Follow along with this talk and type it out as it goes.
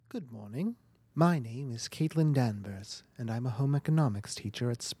Good morning. My name is Caitlin Danvers, and I'm a home economics teacher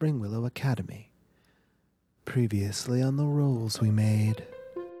at Spring Willow Academy. Previously on the rolls we made.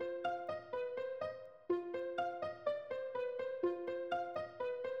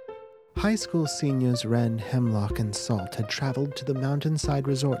 High school seniors Wren, Hemlock, and Salt had traveled to the mountainside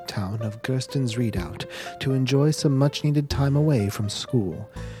resort town of Gersten's Redoubt to enjoy some much-needed time away from school.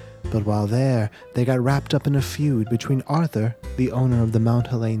 But while there, they got wrapped up in a feud between Arthur, the owner of the Mount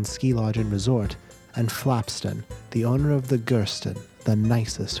Helene Ski Lodge and Resort, and Flapston, the owner of the Gersten, the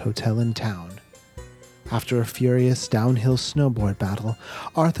nicest hotel in town. After a furious downhill snowboard battle,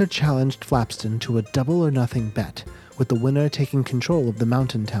 Arthur challenged Flapston to a double-or-nothing bet, with the winner taking control of the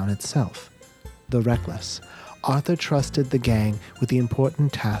mountain town itself. The reckless, Arthur trusted the gang with the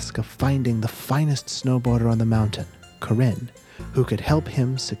important task of finding the finest snowboarder on the mountain, Corinne, who could help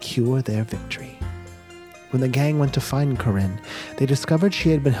him secure their victory. When the gang went to find Corinne, they discovered she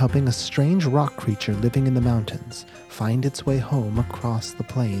had been helping a strange rock creature living in the mountains find its way home across the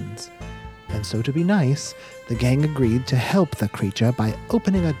plains. And so to be nice, the gang agreed to help the creature by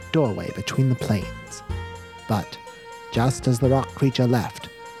opening a doorway between the plains. But just as the rock creature left,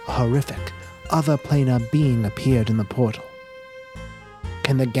 a horrific, other-planar being appeared in the portal.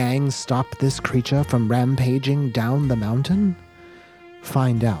 Can the gang stop this creature from rampaging down the mountain?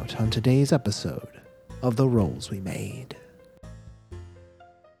 Find out on today's episode of The Rolls We Made.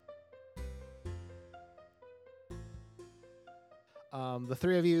 The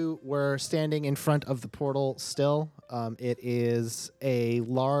three of you were standing in front of the portal still. It is a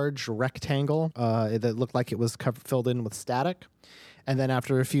large rectangle that looked like it was filled in with static. And then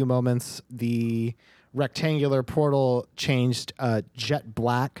after a few moments, the rectangular portal changed jet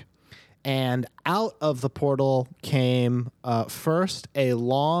black. And out of the portal came first a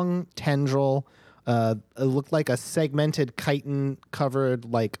long tendril. It looked like a segmented chitin-covered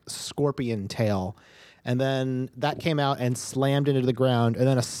like scorpion tail. And then that came out and slammed into the ground. And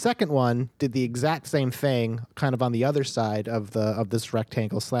then a second one did the exact same thing, kind of on the other side of this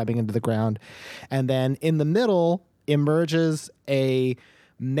rectangle, slamming into the ground. And then in the middle emerges a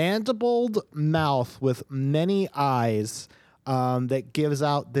mandibled mouth with many eyes that gives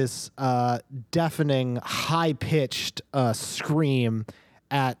out this deafening, high-pitched scream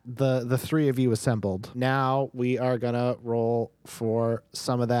at the three of you assembled. Now we are going to roll for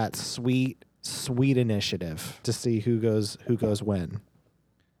some of that sweet initiative to see who goes when.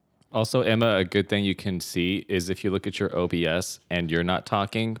 Also, Emma, a good thing you can see is if you look at your OBS and you're not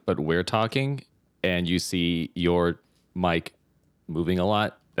talking, but we're talking, and you see your mic moving a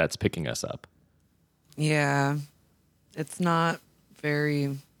lot, that's picking us up. Yeah. It's not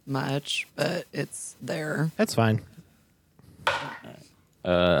very much, but it's there. That's fine.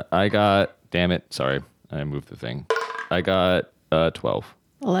 Damn it, sorry, I moved the thing. I got 12.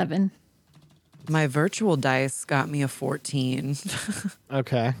 11. My virtual dice got me a 14.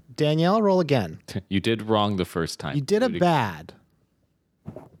 Okay. Danielle, roll again. You did wrong the first time. You did a bad.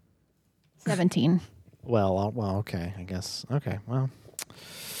 17. Well, okay, I guess. Okay,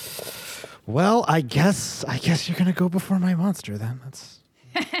 well, I guess you're gonna go before my monster then. That's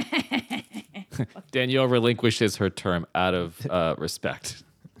Danielle relinquishes her term out of respect.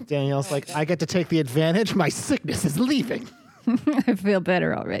 Danielle's like, I get to take the advantage. My sickness is leaving. I feel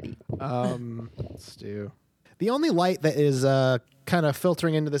better already. Let's do. The only light that is kind of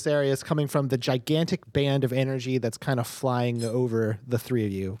filtering into this area is coming from the gigantic band of energy that's kind of flying over the three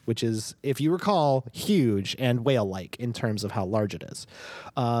of you, which is, if you recall, huge and whale-like in terms of how large it is.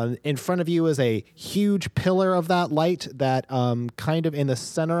 In front of you is a huge pillar of that light that kind of in the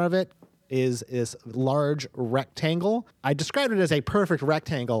center of it is this large rectangle. I described it as a perfect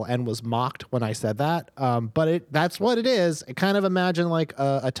rectangle and was mocked when I said that, but that's what it is. I kind of imagine like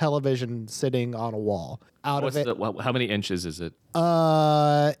a television sitting on a wall. How many inches is it?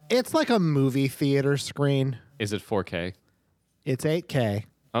 It's like a movie theater screen. Is it 4K? It's 8K.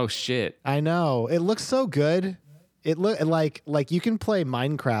 Oh shit! I know. It looks so good. It look like you can play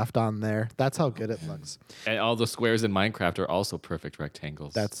Minecraft on there. That's how good it looks. And all the squares in Minecraft are also perfect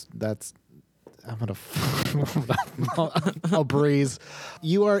rectangles. That's. I'll breeze.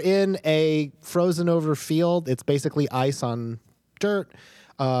 You are in a frozen over field. It's basically ice on dirt.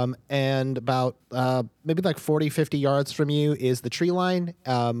 And about maybe like 40, 50 yards from you is the tree line.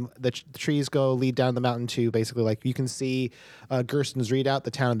 The trees lead down the mountain to basically like you can see Gersten's Redoubt, the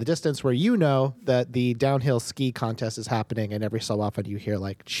town in the distance, where you know that the downhill ski contest is happening, and every so often you hear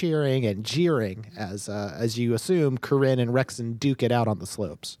like cheering and jeering as you assume Corinne and Rexon duke it out on the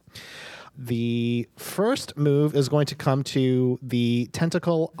slopes. The first move is going to come to the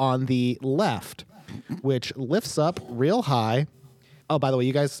tentacle on the left, which lifts up real high Oh, by the way,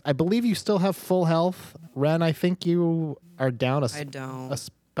 you guys, I believe you still have full health. Ren, I think you are down I don't. a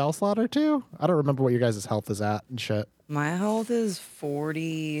spell slot or two. I don't remember what your guys' health is at and shit. My health is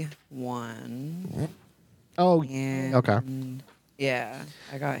 41. Oh, And okay. yeah,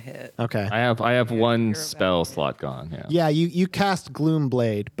 I got hit. Okay. I have one you're spell about- slot gone. Yeah. Yeah, you cast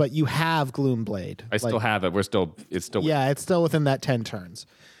Gloomblade, but you have Gloomblade. I still have it. It's still. Yeah, it's still within that 10 turns.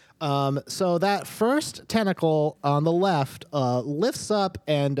 So that first tentacle on the left lifts up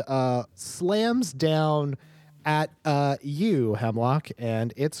and slams down at you, Hemlock,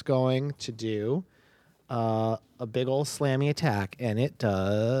 and it's going to do a big old slammy attack, and it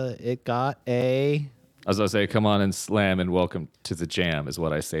got a. As I say, come on and slam and welcome to the jam is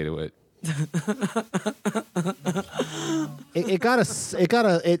what I say to it.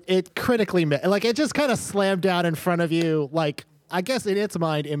 It critically like it just kind of slammed down in front of you, like I guess in its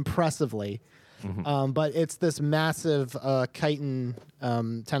mind impressively. But it's this massive chitin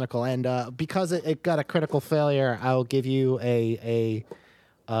tentacle, and because it got a critical failure, I'll give you a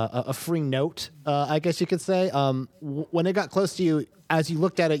free note, I guess you could say. When it got close to you, as you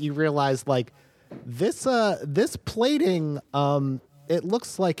looked at it, you realized like this plating. It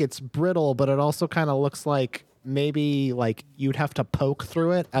looks like it's brittle, but it also kind of looks like maybe like you'd have to poke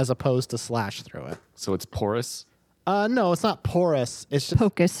through it as opposed to slash through it. So it's porous. No, it's not porous. It's just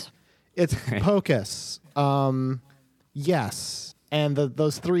Pocus. it's pocus. Yes. And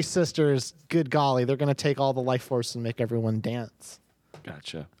those three sisters, good golly, they're gonna take all the life force and make everyone dance.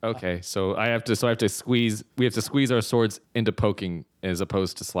 Gotcha. Okay, so I have to squeeze. We have to squeeze our swords into poking as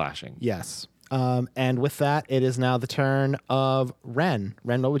opposed to slashing. Yes. And with that, it is now the turn of Ren.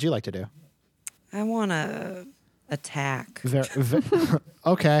 Ren, what would you like to do? I want to attack.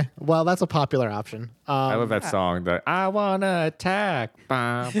 Okay. Well, that's a popular option. I love that song. That I wanna attack.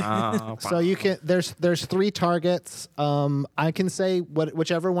 Bah, bah, So you can. There's three targets. I can say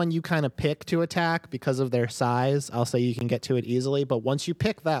whichever one you kind of pick to attack because of their size. I'll say you can get to it easily. But once you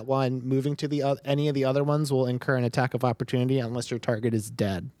pick that one, moving to the any of the other ones will incur an attack of opportunity unless your target is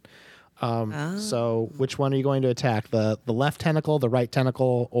dead. So which one are you going to attack? The left tentacle, the right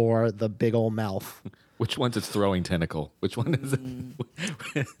tentacle, or the big old mouth? Which one's its throwing tentacle? Which one is it?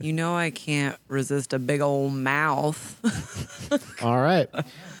 You know I can't resist a big old mouth. All right,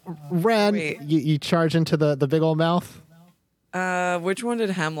 Ren, Wait. you charge into the big old mouth. Which one did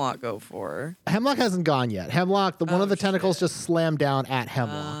Hemlock go for? Hemlock hasn't gone yet. Hemlock, one of the tentacles shit. just slammed down at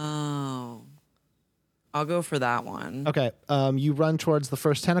Hemlock. Oh. I'll go for that one. Okay, you run towards the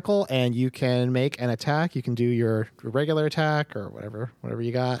first tentacle, and you can make an attack. You can do your regular attack or whatever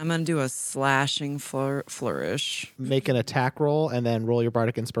you got. I'm going to do a slashing flourish. Make an attack roll, and then roll your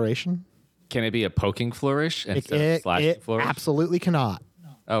bardic inspiration. Can it be a poking flourish instead of slashing It flourish? absolutely cannot.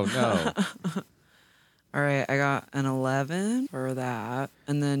 Oh no! All right, I got an 11 for that.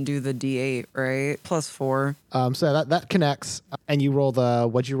 And then do the D8, right? Plus 4. So that connects, and you roll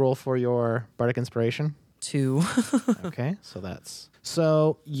what'd you roll for your bardic inspiration? 2. Okay,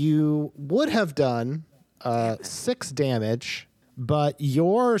 so you would have done 6 damage, but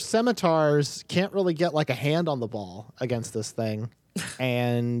your scimitars can't really get like a hand on the ball against this thing,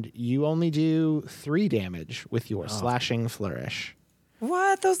 and you only do 3 damage with your slashing flourish.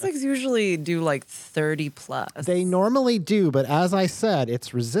 What? Those things usually do like 30 plus. They normally do, but as I said,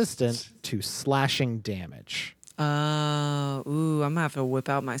 it's resistant to slashing damage. Ooh, I'm gonna have to whip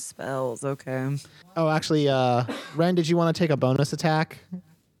out my spells. Okay. Oh, actually, Ren, did you want to take a bonus attack?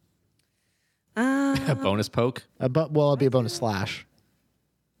 A bonus poke. It'll be a bonus slash.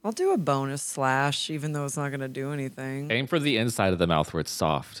 I'll do a bonus slash, even though it's not gonna do anything. Aim for the inside of the mouth where it's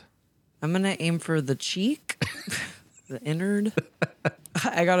soft. I'm gonna aim for the cheek, the innard.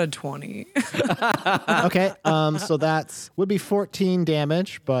 I got a 20. Okay, so would be 14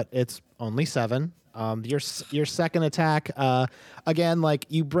 damage, but it's only 7. Your second attack, again, like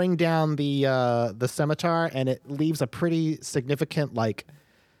you bring down the scimitar, and it leaves a pretty significant, like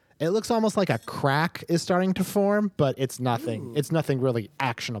it looks almost like a crack is starting to form, but it's nothing. Ooh. It's nothing really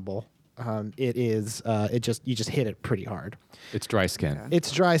actionable. You just hit it pretty hard. It's dry skin. Okay.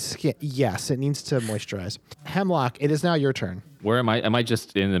 It's dry skin. Yes, it needs to moisturize. Hemlock, it is now your turn. Where am I? Am I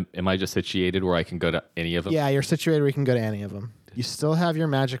just situated where I can go to any of them? Yeah, you're situated where you can go to any of them. You still have your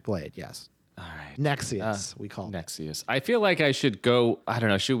magic blade. Yes. All right. Nexius, we call it. Nexius. I feel like I should go. I don't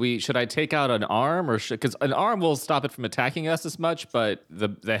know. Should I take out an arm or because an arm will stop it from attacking us as much, but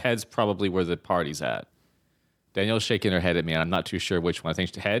the head's probably where the party's at. Danielle's shaking her head at me, and I'm not too sure which one. I think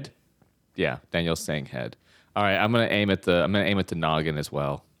it's head. Yeah, Daniel's saying head. All right, I'm gonna aim at the noggin as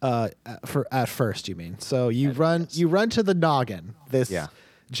well. At first, you mean? So you run to the noggin. This Yeah.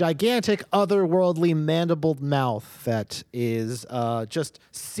 gigantic, otherworldly mandibled mouth that is just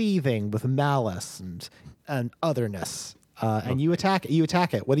seething with malice and otherness. And you attack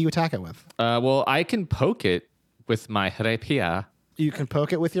it. What do you attack it with? Well, I can poke it with my rapier. You can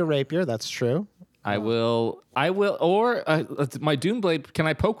poke it with your rapier. That's true. I will, or my Doom Blade. Can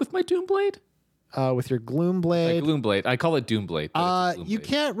I poke with my Doom Blade? With your gloom My blade. Gloom Blade. I call it Doom Blade. But it's a Gloom You Blade.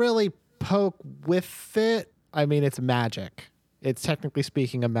 can't really poke with it. I mean, it's magic. It's technically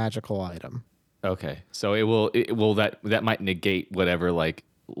speaking a magical item. Okay, so it will that might negate whatever like.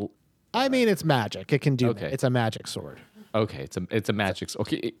 I mean, it's magic. It can do. Okay. It's a magic sword. Okay, it's a magic.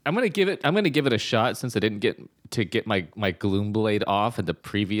 Okay, I'm gonna give it a shot since I didn't get my Gloom Blade off in the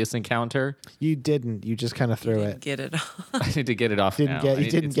previous encounter. You didn't. You just kind of threw it. Get it. I need to get it off now. You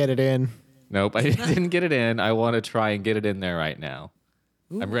didn't get it in. Nope, I didn't get it in. I want to try and get it in there right now.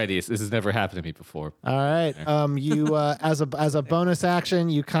 I'm ready. This has never happened to me before. All right. You as a bonus action,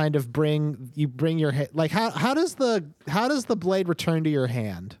 you kind of bring your like how does the blade return to your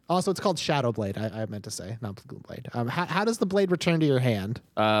hand? Also, it's called Shadow Blade. I meant to say, not Gloom Blade. How does the blade return to your hand?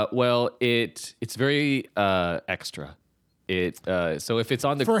 Well, it's very extra. So if it's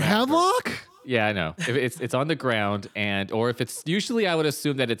on the For ground, Hemlock? yeah, I know. If it's on the ground or if it's usually I would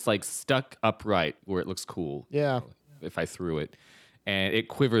assume that it's like stuck upright where it looks cool. Yeah. If I threw it. And it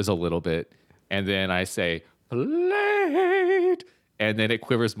quivers a little bit, and then I say, blade, and then it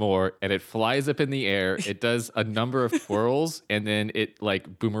quivers more, and it flies up in the air. It does a number of twirls, and then it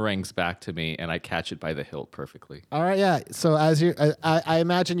like boomerangs back to me, and I catch it by the hilt perfectly. All right, yeah. So as you, I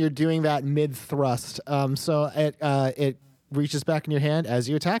imagine you're doing that mid thrust. So it reaches back in your hand as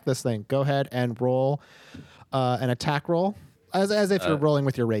you attack this thing. Go ahead and roll an attack roll, as if you're rolling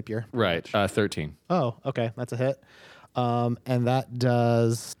with your rapier. Right, 13. Oh, okay, that's a hit. And that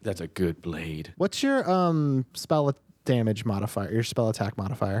does. That's a good blade. What's your spell damage modifier? Your spell attack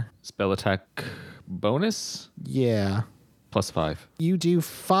modifier? Spell attack bonus Yeah. +5. You do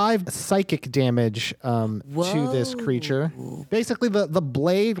 5 psychic damage to this creature. Basically, the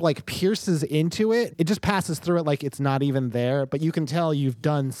blade like pierces into it. It just passes through it like it's not even there. But you can tell you've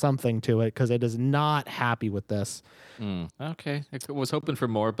done something to it because it is not happy with this. Okay, I was hoping for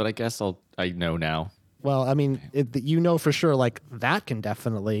more, but I guess I know now. Well, I mean, you know for sure, like that can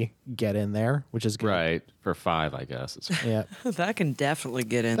definitely get in there, which is good. Right, for 5, I guess. Yeah, That can definitely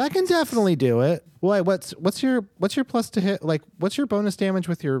get in. that can definitely do it. Wait, what's your plus to hit? Like, what's your bonus damage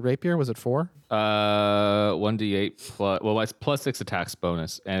with your rapier? Was it 4? 1d8 plus. Well, it's +6 attacks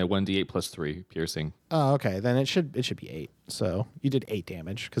bonus, and 1d8 +3 piercing. Oh, okay. Then it should be 8. So you did 8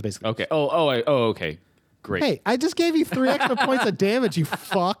 damage because basically. Okay. Okay. Great. Hey, I just gave you 3 extra points of damage. You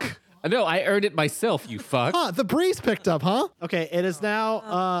fuck. No, I earned it myself. You fuck. Huh, the breeze picked up, huh? Okay, it is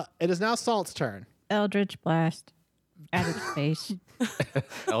now Salt's turn. Eldritch Blast at its face.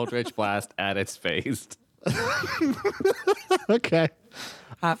 Eldritch Blast at its face. Okay.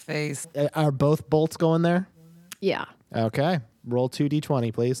 Hot face. Are both bolts going there? Yeah. Okay. Roll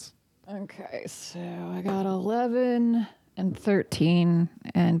 2d20, please. Okay, so I got 11 and 13,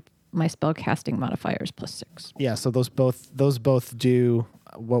 and my spell casting modifier is +6. Yeah, so those both do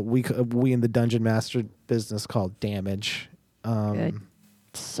what we in the Dungeon Master business call damage. Good.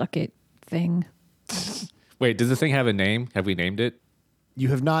 Suck it thing. Wait, does this thing have a name? Have we named it? You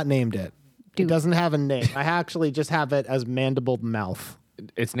have not named it. It doesn't have a name. I actually just have it as mandibled mouth.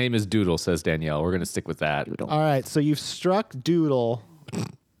 Its name is Doodle, says Danielle. We're going to stick with that. All right, so you've struck Doodle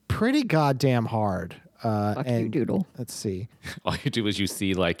pretty goddamn hard. Fuck you, Doodle. Let's see. All you do is you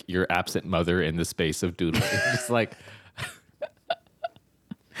see like your absent mother in the space of Doodle. It's just like,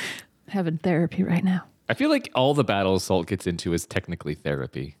 Having therapy right now. I feel like all the battles Salt gets into is technically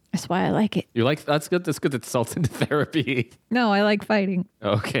therapy. That's why I like it. You're like, that's good. That's good that Salt's into therapy. No, I like fighting.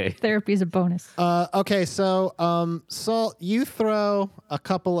 Okay. Therapy is a bonus. Okay, so Salt, you throw a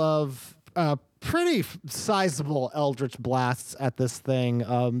couple of pretty sizable eldritch blasts at this thing.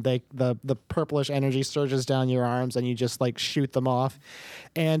 The purplish energy surges down your arms, and you just like shoot them off.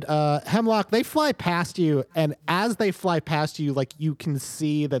 And Hemlock, they fly past you, and as they fly past you, like you can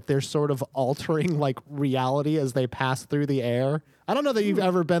see that they're sort of altering like reality as they pass through the air. I don't know that you've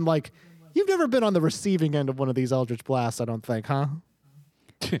never been on the receiving end of one of these eldritch blasts. I don't think, huh?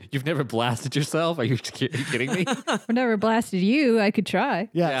 You've never blasted yourself? Are you kidding me? I've never blasted you. I could try.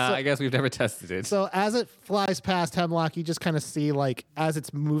 Yeah, So, I guess we've never tested it. so as it flies past Hemlock, you just kind of see like as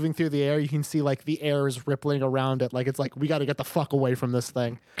it's moving through the air, you can see like the air is rippling around it. Like it's like we got to get the fuck away from this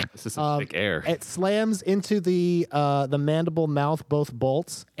thing. This is some thick air. It slams into the mandible mouth, both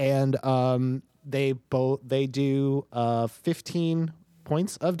bolts, and they do 15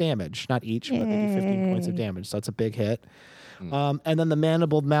 points of damage. Not each, but they do 15 points of damage. So that's a big hit. And then the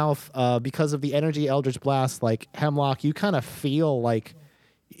mandibled mouth, because of the energy Eldritch Blast, like Hemlock, you kind of feel like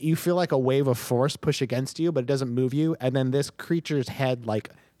a wave of force push against you, but it doesn't move you. And then this creature's head like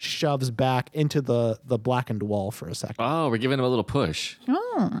shoves back into the blackened wall for a second. Oh, we're giving him a little push.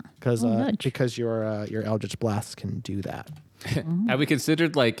 Because your Eldritch Blast can do that. Have we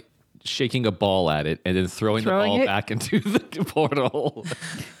considered like shaking a ball at it and then throwing the ball it? back into the portal?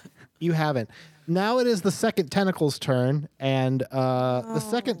 You haven't. Now it is the second tentacle's turn, and the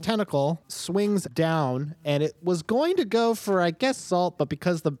second tentacle swings down, and it was going to go for, I guess, Salt, but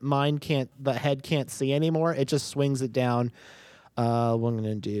because the head can't see anymore, it just swings it down. What I'm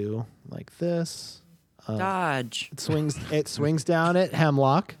gonna do like this. Dodge. It swings down at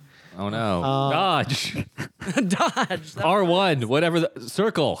Hemlock. Oh no! Dodge. Dodge. R1, whatever the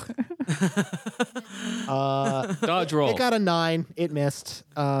circle. Dodge roll. It got a 9. It missed.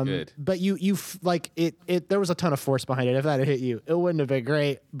 Good. But it. There was a ton of force behind it. If that had hit you, it wouldn't have been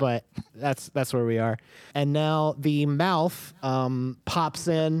great. But that's where we are. And now the mouth pops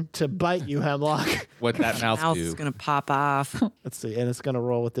in to bite you, Hemlock. What that mouth Mouth's do? gonna pop off. Let's see, and it's gonna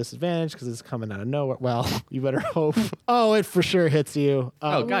roll with disadvantage because it's coming out of nowhere. Well, you better hope. Oh, it for sure hits you.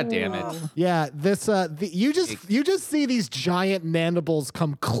 Oh god damn it! Yeah, this you just see these giant mandibles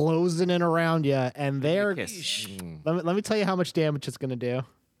come closing in around you, and they're. Kiss. Let me tell you how much damage it's gonna do.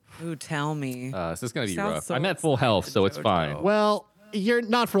 Ooh, tell me. This is gonna be Sounds rough. so I'm at full health, so it's Jojo. fine. Well, you're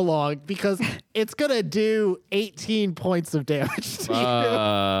not for long because it's gonna do 18 points of damage to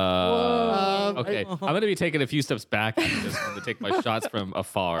Okay, I'm gonna be taking a few steps back and just want to take my shots from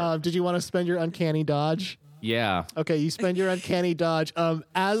afar. you. Did you want to spend your uncanny dodge? Yeah. Okay, you spend your uncanny dodge.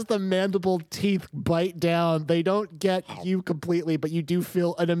 As the mandible teeth bite down, they don't get you completely, but you do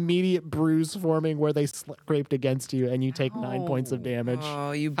feel an immediate bruise forming where they scraped against you, and you take 9 points of damage.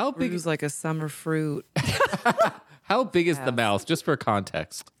 Oh, you How big- bruise like a summer fruit. How big is the mouth, just for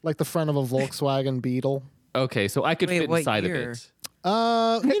context? Like the front of a Volkswagen Beetle. Okay, so I could Wait, fit what inside year? of it.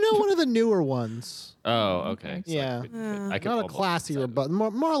 One of the newer ones. Oh, okay. So Yeah. I could Not a almost classier, fit but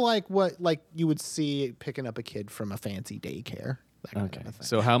more like what you would see picking up a kid from a fancy daycare. That kind Okay. of thing.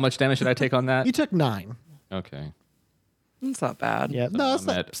 So how much damage should I take on that? You took 9. Okay. It's not bad. Yeah, no, I'm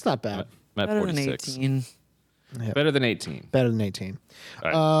at- it's not bad. I'm at Better than 46. 18. Better than 18. Better than 18.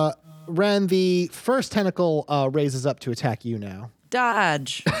 All right. Ren, the first tentacle raises up to attack you now.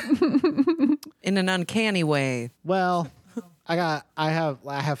 Dodge. In an uncanny way. Well, I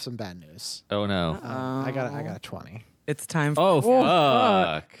have some bad news. Oh no. I got a 20. It's time for. Oh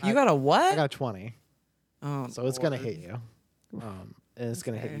fuck. You got a I what? got a 20. Oh, So it's gonna hit you. And it's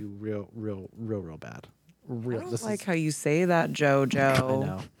gonna hit you real bad. I don't like how you say that, JoJo. I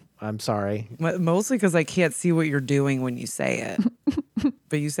know. I'm sorry. Mostly because I can't see what you're doing when you say it.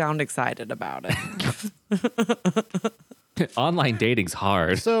 But you sound excited about it. Online dating's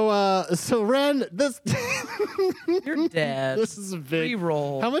hard. So Ren, this You're dead. this is a big.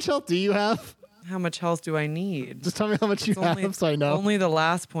 Reroll. How much health do you have? How much health do I need? Just tell me how much you have, so I know. Only the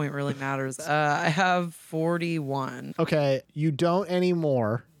last point really matters. I have 41. Okay, you don't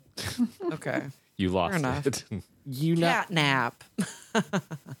anymore. Okay. You lost enough. it. You know. Cat nap.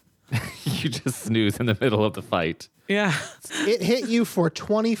 You just snooze in the middle of the fight. Yeah. It hit you for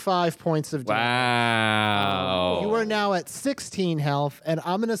 25 points of damage. Wow. You are now at 16 health, and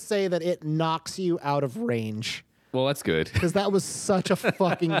I'm gonna say that it knocks you out of range Well, that's good. because that was such a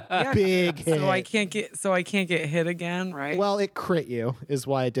fucking big hit. So I can't get hit again, right? Well, it crit you, is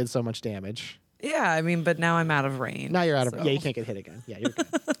why it did so much damage. yeah, I mean, but now I'm out of range. Now you're out of. so Yeah, you can't get hit again. Yeah, you're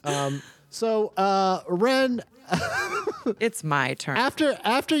good. Ren, It's my turn.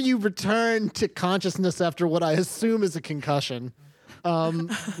 after you return to consciousness after what I assume is a concussion,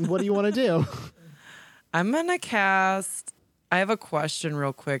 what do you want to do? I'm gonna cast. I have a question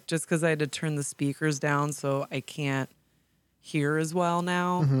real quick, just because I had to turn the speakers down, so I can't hear as well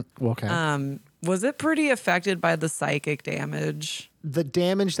now. Okay. Was it pretty affected by the psychic damage? The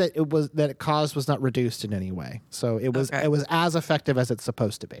damage that it caused was not reduced in any way, so it was Okay. it was as effective as it's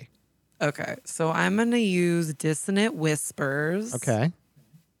supposed to be. Okay, so I'm gonna use dissonant whispers. Okay.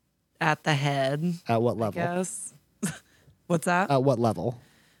 At the head, At what level? yes. What's that? At what level?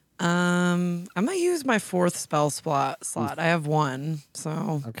 I'm gonna use my 4th spell slot. I have 1,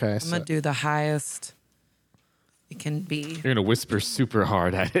 so Okay, I'm gonna do the highest it can be. You're going to whisper super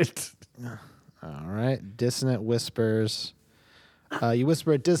hard at it. All right. Dissonant whispers. You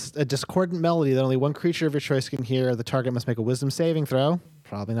whisper a discordant melody that only one creature of your choice can hear. The target must make a wisdom saving throw.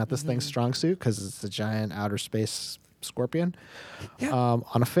 Probably not this thing's strong suit because it's a giant outer space scorpion. On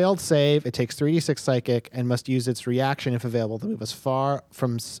a failed save, it takes 3d6 psychic and must use its reaction if available to move as far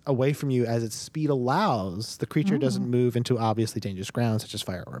away from you as its speed allows. The creature doesn't move into obviously dangerous ground such as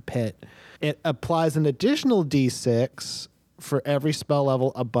fire or a pit. It applies an additional d6 for every spell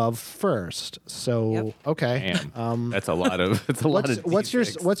level above first. So okay, Damn. That's a lot of. It's a lot of. what's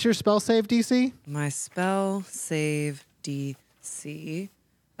your spell save DC? My spell save DC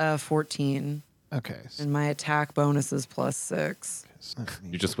 14. Okay, And my attack bonus is +6.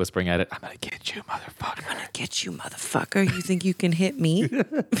 You're just whispering at it. I'm gonna get you, motherfucker. I'm gonna get you, motherfucker. You think you can hit me?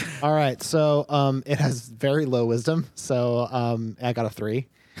 all right. So it has very low wisdom. So I got a 3.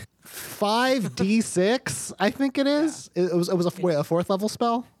 5d6, I think it is. It was a fourth level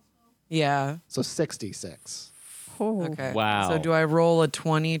spell. Yeah. So 6d6. Oh. Okay. Wow. So do I roll a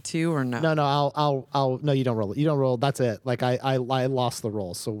 22 or no? No, I'll. No, you don't roll it. You don't roll. That's it. Like I lost the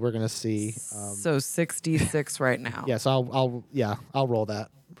roll, so we're gonna see. So 66 right now. Yes, I'll roll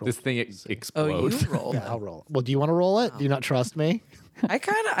that. This thing Oh, explodes. you roll. Yeah, I'll roll. Well, do you want to roll it? Do you not trust me?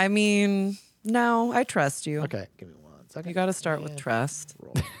 I mean, no, I trust you. Okay, give me 1 second. You got to start with trust.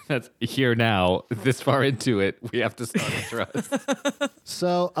 That's here now. This far into it, we have to start with trust.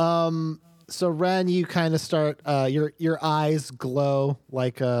 So Ren, you kind of start. Your eyes glow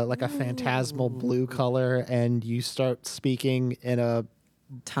like a phantasmal blue color, and you start speaking in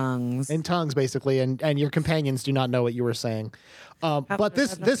tongues basically, and your companions do not know what you were saying, but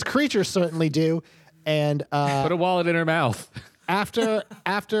this creature certainly do, and Put a wallet in her mouth.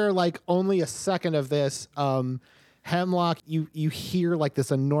 after like only a second of this, Hemlock, you hear like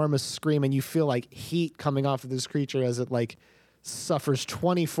this enormous scream, and you feel like heat coming off of this creature as it like suffers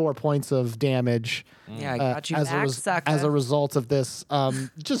 24 points of damage. Yeah, I got you back, sucker. as a result of this.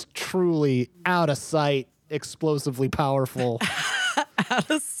 Just truly out of sight, explosively powerful Out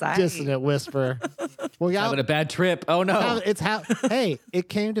of sight. dissonant whisper. Well, yeah, Having a bad trip. Oh no. hey, it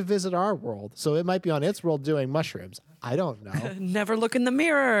came to visit our world, so it might be on its world doing mushrooms. I don't know. Never look in the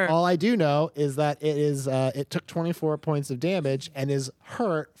mirror. All I do know is that it took 24 points of damage and is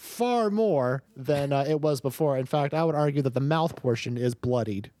hurt far more than it was before. In fact, I would argue that the mouth portion is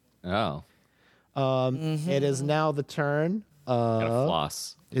bloodied. Oh. It is now the turn. Got a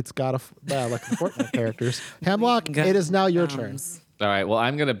floss. It's got like the Fortnite characters. Hemlock, it is now your turn. All right. Well,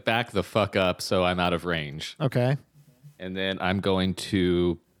 I'm gonna back the fuck up so I'm out of range, Okay. and then I'm going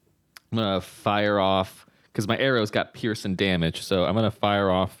to fire off because my arrow's got piercing damage. So I'm gonna fire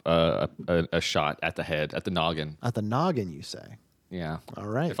off a shot at the head, at the noggin. At the noggin, you say. Yeah. All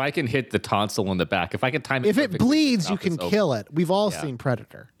right. If I can hit the tonsil in the back, if I can time it. If it perfectly, bleeds, you mouth can is open. kill it. We've all Yeah. seen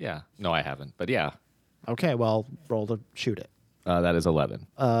Predator. Yeah. No, I haven't. But yeah, Okay, well, roll to shoot it. that is 11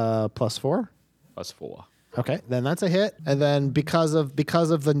 +4. plus 4. Okay, then that's a hit. And then because of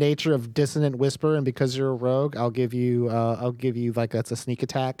the nature of dissonant whisper and because you're a rogue, I'll give you like that's a sneak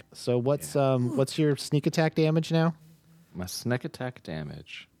attack. So what's your sneak attack damage now? My sneak attack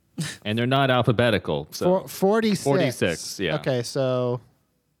damage, and they're not alphabetical. So 46. 46, yeah. Okay, so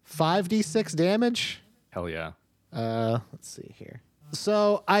 5d6 damage. hell yeah. Let's see here.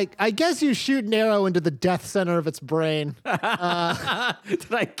 So I guess you shoot an arrow into the death center of its brain. Did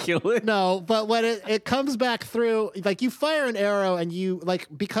I kill it? No, but when it comes back through, like you fire an arrow and you like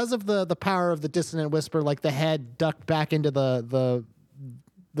because of the power of the dissonant whisper, like the head ducked back into the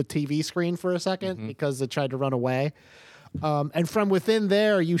TV screen for a second because it tried to run away. And from within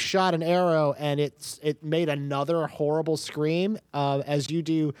there, you shot an arrow, and it made another horrible scream as you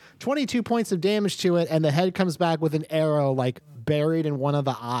do 22 points of damage to it, and the head comes back with an arrow like buried in one of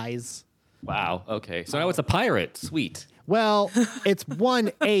the eyes. Wow. Okay. So now it's a pirate. Sweet. Well, it's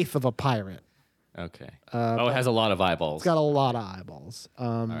 1/8 of a pirate. Okay. It has a lot of eyeballs. It's got a lot of eyeballs.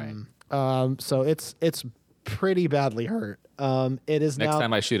 So it's pretty badly hurt. It is Next now.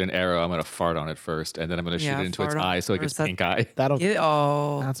 time I shoot an arrow, I'm going to fart on it first, and then I'm going to shoot it into its fart on eye it so it gets first. pink eye. That'll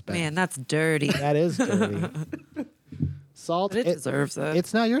That's bad. Man, that's dirty. that is dirty. Salt. But it deserves it.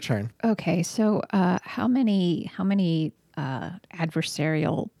 It's now your turn. Okay, so how many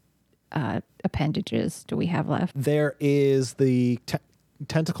adversarial appendages do we have left? There is the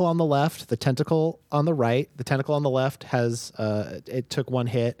tentacle on the left, the tentacle on the right. The tentacle on the left has it took one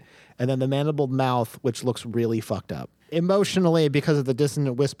hit, and then the mandibled mouth, which looks really fucked up. Emotionally because of the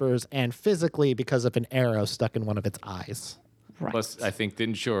dissonant whispers, and physically because of an arrow stuck in one of its eyes. Right. Plus, I think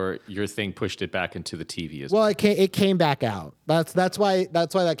didn't your thing pushed it back into the TV as well. Well, it came back out. That's why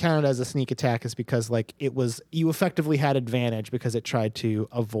that counted as a sneak attack, is because like you effectively had advantage because it tried to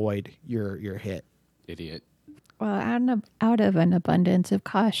avoid your hit. Idiot. Well, out of an abundance of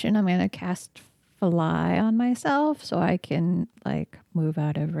caution, I'm going to cast Fly on myself so I can like move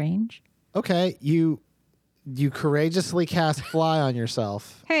out of range. Okay, you You courageously cast fly on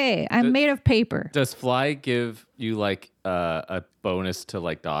yourself. Hey, I'm made of paper. Does fly give you like a bonus to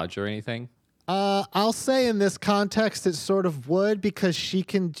like dodge or anything? I'll say in this context it sort of would because she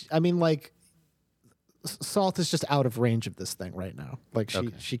can. I mean, like, Salt is just out of range of this thing right now. Like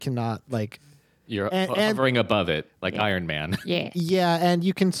she cannot like. You're And- hovering above it like Iron Man. Yeah. Yeah, and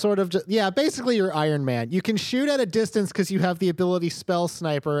you can sort of just basically you're Iron Man. You can shoot at a distance because you have the ability Spell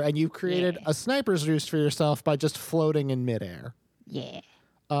Sniper, and you've created a sniper's roost for yourself by just floating in midair. Yeah.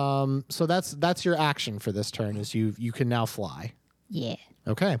 So that's your action for this turn. Is you can now fly. Yeah.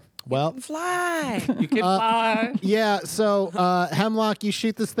 Okay. Well, Fly. You can fly. yeah. So Hemlock, you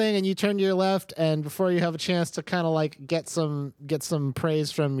shoot this thing and you turn to your left, and before you have a chance to kind of like get some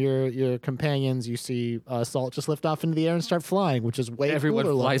praise from your companions, you see Salt just lift off into the air and start flying, which is way Everyone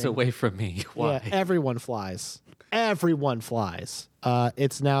cooler flies looking. away from me. Why? Yeah, everyone flies. Everyone flies.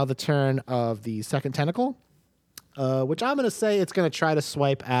 It's now the turn of the second tentacle, which I'm going to say it's going to try to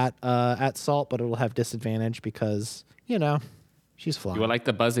swipe at Salt, but it'll have disadvantage because, she's flying. You are like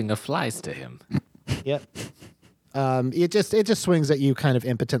the buzzing of flies to him. Yep. It just swings at you kind of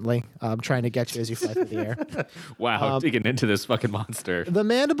impotently, trying to get you as you fly through the air. Wow, digging into this fucking monster. The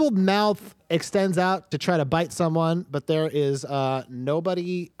mandibled mouth extends out to try to bite someone, but there is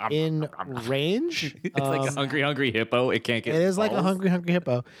nobody in range. It's like a hungry hippo. It can't get. It is like a balls. hungry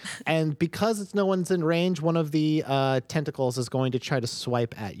hippo. And because it's no one's in range, one of the tentacles is going to try to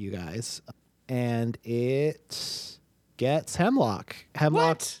swipe at you guys. And it gets Hemlock.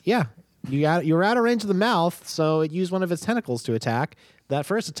 What? Yeah. You were out of range of the mouth, so it used one of its tentacles to attack. That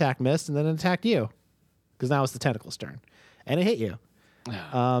first attack missed, and then it attacked you. Because now it's the tentacle's turn. And it hit you.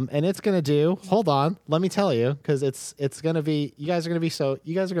 And it's going to do, hold on, let me tell you, because it's going to be, you guys are going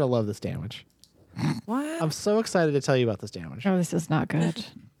to love this damage. What? I'm so excited to tell you about this damage. Oh, this is not good.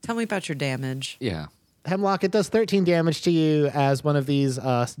 Tell me about your damage. Yeah. Hemlock, it does 13 damage to you as one of these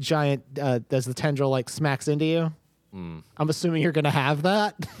giant, as the tendril like smacks into you. I'm assuming you're going to have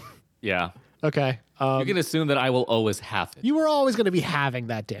that. Yeah. Okay. You can assume that I will always have it. You were always going to be having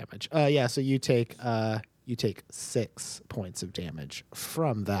that damage. Yeah. So you take 6 points of damage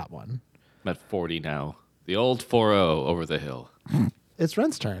from that one. I'm at 40 now. The old 4-0 over the hill. It's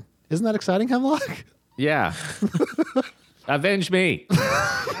Ren's turn. Isn't that exciting, Hemlock? Yeah. Avenge me.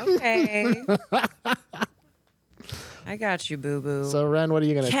 Okay. I got you, boo boo. So Ren, what are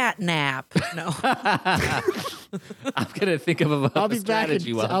you going to? Cat nap. No. I'm gonna think of a I'll be back.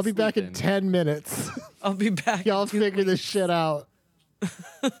 strategy while I'll be back in sleeping. 10 minutes. I'll be back. Y'all figure this shit out.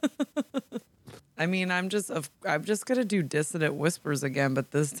 I mean, I'm just gonna do Dissonant Whispers again,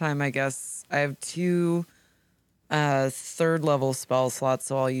 but this time I guess I have 2 third level spell slots,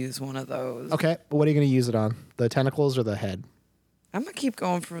 so I'll use one of those. Okay. What are you going to use it on? The tentacles or the head? I'm gonna keep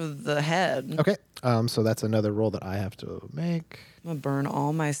going for the head. Okay. So that's another roll that I have to make. I'm gonna burn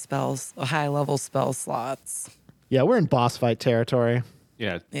all my high level spell slots. Yeah, we're in boss fight territory.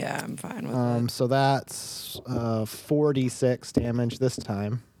 Yeah. Yeah, I'm fine with it. So that's 46 damage this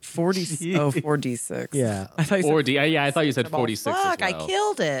time. 4d6. Yeah. I thought you said 40. Yeah, I thought you said 46 as Fuck, I well.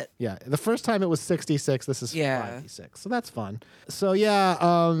 killed it. Yeah. The first time it was 66. This is Yeah. 5d6. So that's fun. So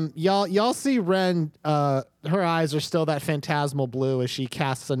yeah, y'all see Ren, her eyes are still that phantasmal blue as she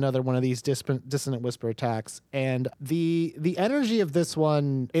casts another one of these dissonant whisper attacks. And the energy of this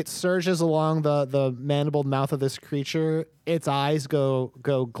one, it surges along the mandibled mouth of this creature. Its eyes go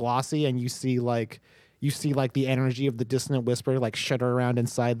glossy, and you see the energy of the dissonant whisper like shudder around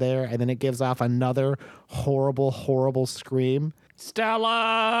inside there, and then it gives off another horrible scream.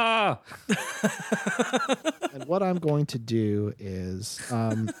 Stella! And what I'm going to do is,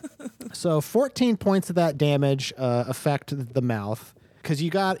 so 14 points of that damage affect the mouth because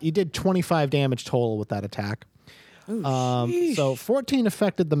you did 25 damage total with that attack. So 14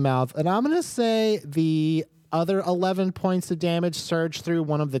 affected the mouth, and I'm gonna say the other 11 points of damage surge through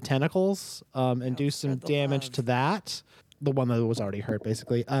one of the tentacles and do some damage to that. The one that was already hurt,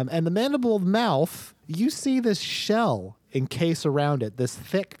 basically. And the mandibled mouth, you see this shell encase around it, this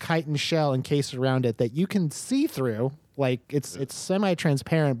thick chitin shell encased around it that you can see through. Like it's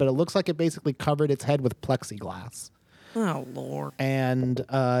semi-transparent, but it looks like it basically covered its head with plexiglass. Oh Lord. And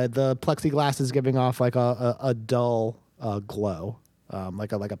the plexiglass is giving off like a dull glow,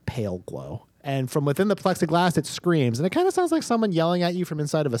 like a pale glow. And from within the plexiglass, it screams. And it kind of sounds like someone yelling at you from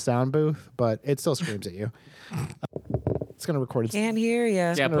inside of a sound booth, but it still screams at you. It's going to record its Can't hear you.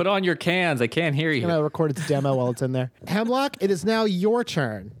 Yeah, put on your cans. I can't hear you. going to record its demo while it's in there. Hemlock, it is now your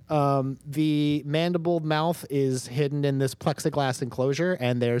turn. The mandibled mouth is hidden in this plexiglass enclosure,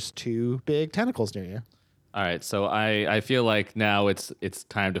 and there's 2 big tentacles near you. All right, so I feel like now it's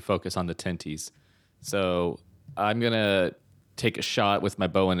time to focus on the tenties. So I'm going to take a shot with my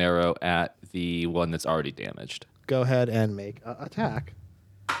bow and arrow at the one that's already damaged. Go ahead and make an attack.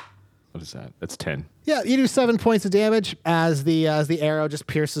 What is that? That's 10. Yeah, you do 7 points of damage as the arrow just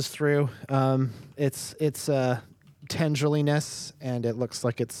pierces through. It's tendriliness, and it looks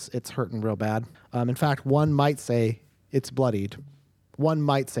like it's hurting real bad. In fact, one might say it's bloodied. One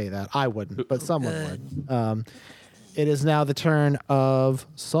might say that. I wouldn't, but someone would. It is now the turn of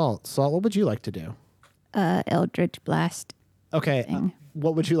Salt. Salt, what would you like to do? Eldritch Blast. Okay, Thing.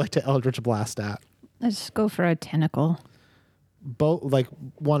 what would you like to Eldritch Blast at? Let's go for a tentacle. Both, like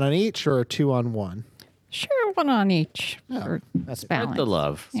one on each, or 2 on 1? Sure, one on each. For that's balance. Spread the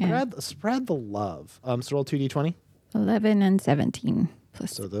love. Yeah. Spread the love. So roll 2d20. 11 and 17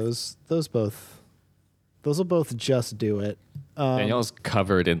 plus. So those will both just do it. Danielle's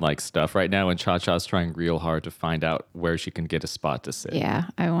covered in like stuff right now, and Cha-Cha's trying real hard to find out where she can get a spot to sit. Yeah,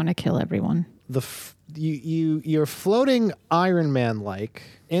 I want to kill everyone. You're floating Iron Man like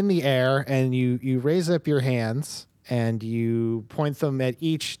in the air, and you raise up your hands and you point them at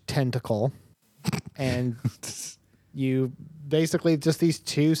each tentacle, and you basically just these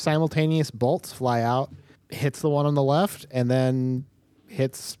 2 simultaneous bolts fly out, hits the one on the left, and then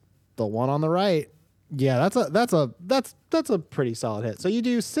hits the one on the right. Yeah, that's a pretty solid hit. So you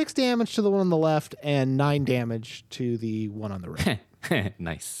do 6 damage to the one on the left and 9 damage to the one on the right.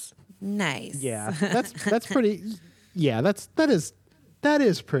 Nice. Nice. Yeah, that's pretty. Yeah, that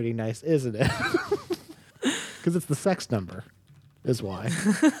is pretty nice, isn't it? Because it's the sex number, is why.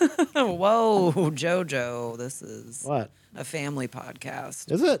 Whoa, JoJo. This is What a family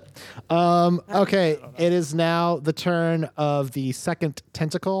podcast. is it? Okay, it is now the turn of the second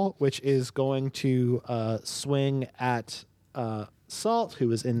tentacle, which is going to swing at Salt,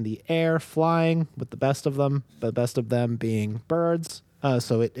 who is in the air, flying with the best of them. The best of them being birds.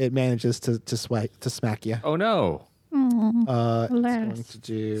 So it manages to smack you. Oh no. It's going Alas. to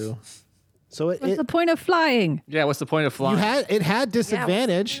do. So What's it the point of flying? Yeah, what's the point of flying? it had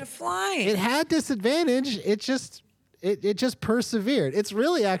disadvantage. Yeah, flying. It had disadvantage. It just persevered. It's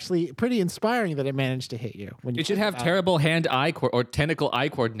really actually pretty inspiring that it managed to hit you. When you It should have terrible hand-eye or tentacle-eye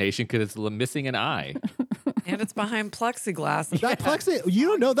coordination because it's missing an eye. And it's behind plexiglass. that you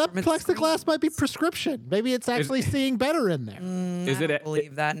don't know that From its plexiglass might be prescription. Maybe it's actually seeing better in there. Is I it? don't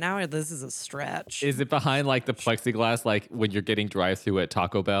believe that. Now this is a stretch. Is it behind like the plexiglass, like when you're getting drive-through at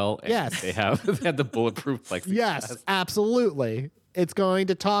Taco Bell? And Yes. They have the bulletproof plexiglass. Yes, absolutely. It's going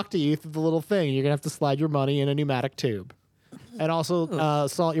to talk to you through the little thing. You're gonna have to slide your money in a pneumatic tube. And also,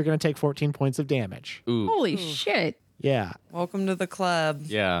 Salt, you're gonna take 14 points of damage. Ooh. Holy shit. Yeah, Welcome to the club.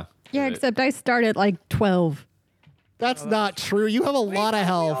 Yeah. Yeah, Good. except I started like 12. that's not true. You have a lot of We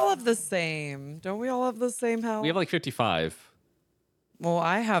health. all have the same. Don't we all have the same health? We have like 55. Well,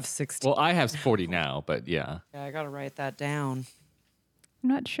 I have 60. Well, I have 40 now, but yeah. Yeah, I got to write that down. I'm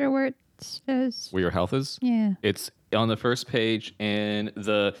not sure where it says. Where your health is? Yeah. It's on the first page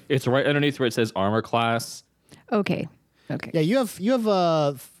it's right underneath where it says armor class. Okay. Okay. Yeah, you have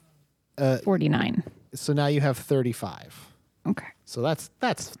 49. so now you have 35. Okay. So that's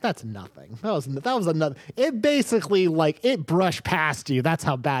nothing. That was another. It basically it brushed past you. That's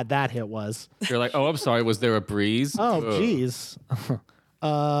how bad that hit was. You're like, oh, I'm sorry. Was there a breeze? Oh, Ugh. geez. A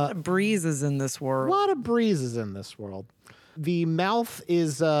lot of breezes in this A world. lot of breezes in this world. The mouth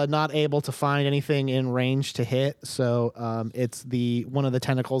is not able to find anything in range to hit, so it's one of the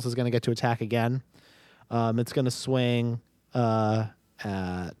tentacles is going to get to attack again. It's going to swing at.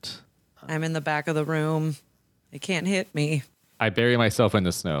 I'm in the back of the room. It can't hit me. I bury myself in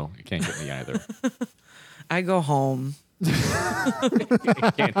the snow. It can't get me either. I go home.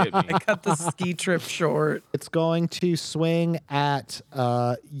 It can't hit me. Cut the ski trip short. It's going to swing at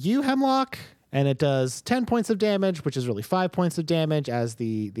you, Hemlock, and it does 10 points of damage, which is really 5 points of damage as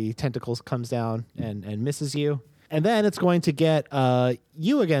the tentacles comes down and misses you. And then it's going to get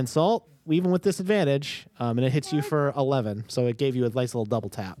you again, Salt, even with disadvantage, and it hits you for 11. So it gave you a nice little double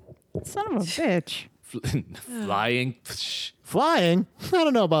tap. Son of a bitch. Flying. Flying? I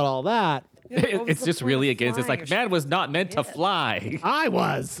don't know about all that. It's just really against. It's like, man was not meant to fly. I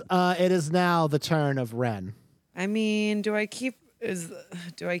was. It is now the turn of Ren. I mean, do I keep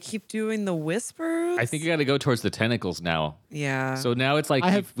doing the whispers? I think you got to go towards the tentacles now. Yeah. So now it's like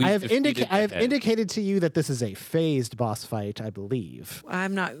I have defeated the head. indicated to you that this is a phased boss fight, I believe.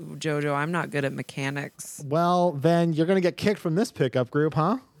 I'm not JoJo. I'm not good at mechanics. Well, then you're going to get kicked from this pickup group,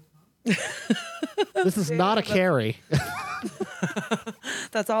 huh? This is not a carry.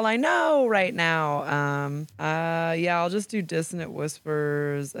 That's all I know right now. Yeah, I'll just do Dissonant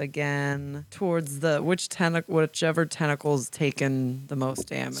Whispers again towards whichever tentacle's taken the most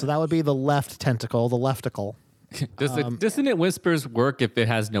damage. So that would be the left tentacle, the lefticle. Does the Dissonant Whispers work if it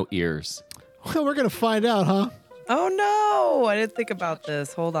has no ears? Well, we're going to find out, huh? Oh no, I didn't think about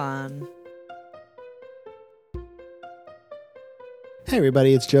this. Hold on. Hey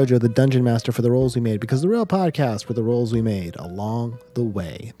everybody, it's JoJo, the Dungeon Master for The Rolls We Made, because the real podcast for the rolls we made along the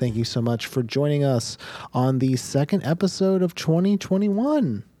way. Thank you so much for joining us on the second episode of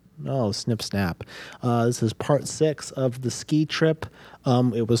 2021. Oh, snip snap. This is part 6 of the ski trip.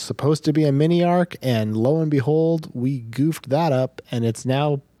 It was supposed to be a mini arc, and lo and behold, we goofed that up, and it's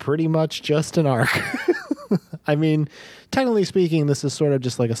now pretty much just an arc. I mean, technically speaking, this is sort of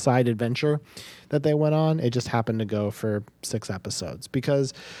just like a side adventure that they went on. It just happened to go for 6 episodes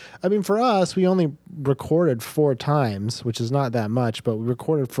because, I mean, for us, we only recorded 4 times, which is not that much, but we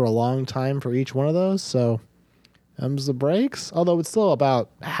recorded for a long time for each one of those. So them's the breaks, although it's still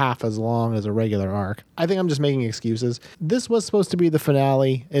about half as long as a regular arc. I think I'm just making excuses. This was supposed to be the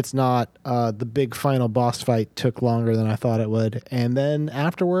finale. It's not. The big final boss fight took longer than I thought it would. And then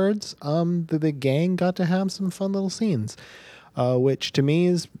afterwards, the gang got to have some fun little scenes, which to me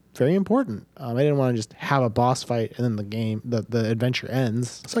is very important. I didn't want to just have a boss fight and then the adventure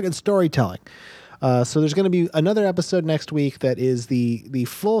ends. It's like it's storytelling. So there's going to be another episode next week that is the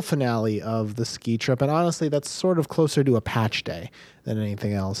full finale of the ski trip. And honestly, that's sort of closer to a patch day than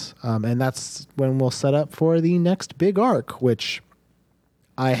anything else. And that's when we'll set up for the next big arc, which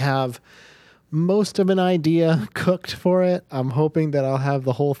I have most of an idea cooked for it. I'm hoping that I'll have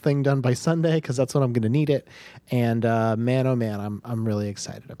the whole thing done by Sunday because that's when I'm going to need it. And man, oh man, I'm really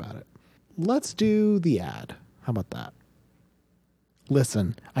excited about it. Let's do the ad. How about that?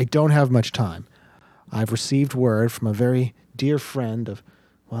 Listen, I don't have much time. I've received word from a very dear friend of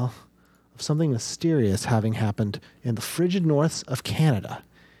something mysterious having happened in the frigid norths of Canada.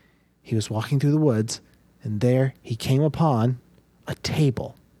 He was walking through the woods, and there he came upon a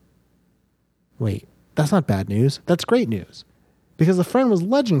table. Wait, that's not bad news. That's great news. Because the friend was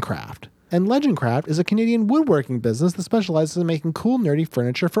Legendcraft. And Legendcraft is a Canadian woodworking business that specializes in making cool, nerdy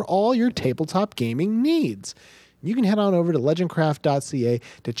furniture for all your tabletop gaming needs. You can head on over to legendcraft.ca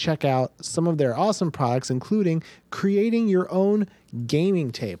to check out some of their awesome products, including creating your own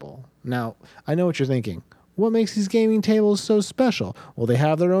gaming table. Now, I know what you're thinking. What makes these gaming tables so special? Well, they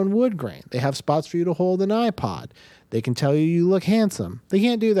have their own wood grain. They have spots for you to hold an iPod. They can tell you look handsome. They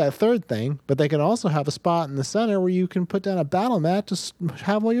can't do that third thing, but they can also have a spot in the center where you can put down a battle mat to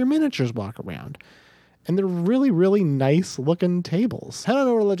have all your miniatures walk around. And they're really, really nice looking tables. Head on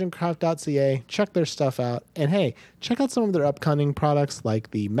over to legendcraft.ca, check their stuff out. And hey, check out some of their upcoming products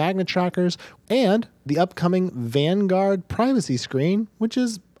like the Magna Trackers and the upcoming Vanguard privacy screen, which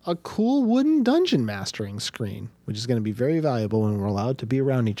is a cool wooden dungeon mastering screen, which is going to be very valuable when we're allowed to be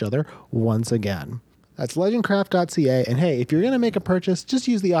around each other once again. That's legendcraft.ca. And hey, if you're going to make a purchase, just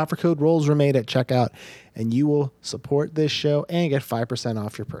use the offer code ROLLSWEREMADE at checkout, and you will support this show and get 5%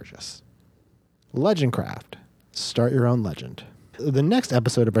 off your purchase. Legendcraft. Start your own legend. The next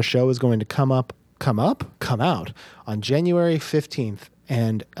episode of our show is going to come out on January 15th.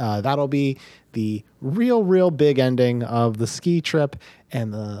 And that'll be the real big ending of the ski trip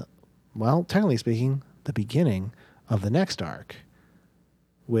and technically speaking, the beginning of the next arc.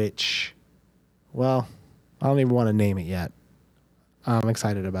 Which, I don't even want to name it yet. I'm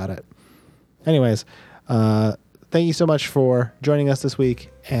excited about it. Anyways, thank you so much for joining us this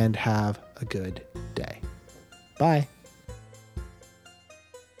week, and have a good day. Bye.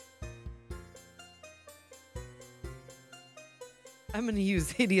 I'm going to use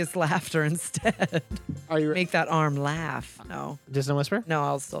hideous laughter instead. Are you Make that arm laugh. No. Distant Whisper? No,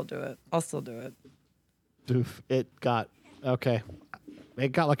 I'll still do it. Oof, it got like a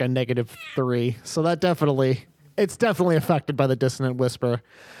 -3. So it's definitely affected by the Dissonant Whisper.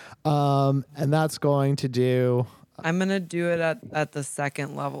 And that's going to do... I'm going to do it at the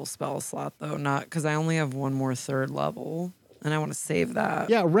second level spell slot, though, not because I only have one more third level, and I want to save that.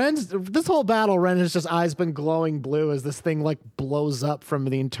 Yeah, this whole battle, Ren has just eyes been glowing blue as this thing like blows up from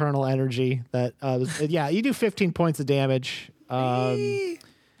the internal energy that, you do 15 points of damage.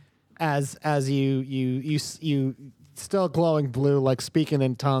 As you still glowing blue, like speaking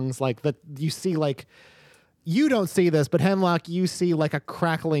in tongues, like that you see like, you don't see this, but Hemlock, you see like a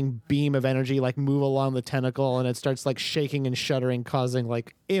crackling beam of energy like move along the tentacle, and it starts like shaking and shuddering, causing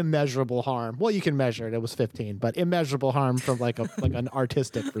like immeasurable harm. Well, you can measure it. It was 15, but immeasurable harm from like an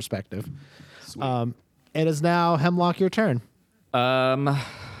artistic perspective. It is now Hemlock, your turn. Do I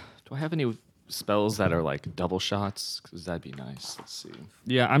have any spells that are like double shots? Because that'd be nice. Let's see.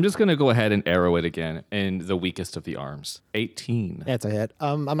 Yeah, I'm just gonna go ahead and arrow it again in the weakest of the arms. 18. That's a hit.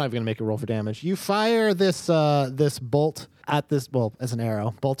 I'm not even gonna make a roll for damage. You fire this bolt at this as an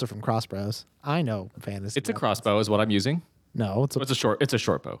arrow. Bolts are from crossbows. I know fantasy. It's a crossbow, is what I'm using. No, it's It's a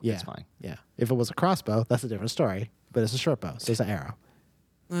short bow. yeah, It's fine. Yeah. If it was a crossbow, that's a different story. But it's a short bow, so it's an arrow.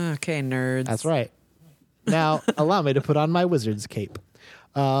 Okay, nerds. That's right. Now allow me to put on my wizard's cape.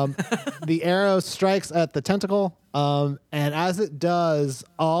 The arrow strikes at the tentacle, and as it does,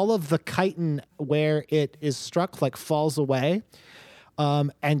 all of the chitin where it is struck like falls away,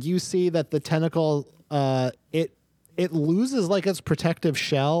 and you see that the tentacle it loses like its protective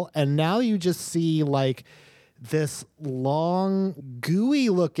shell, and now you just see like this long, gooey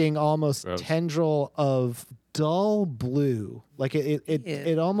looking almost Gross. tendril of dull blue. Like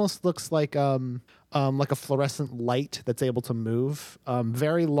it almost looks like a fluorescent light that's able to move.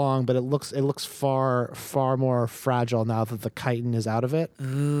 Very long, but it looks far more fragile now that the chitin is out of it.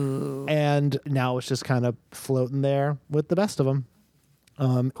 Ooh. And now it's just kind of floating there with the best of them.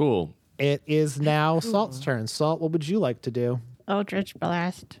 Cool. It is now Salt's turn. Salt, what would you like to do? Eldritch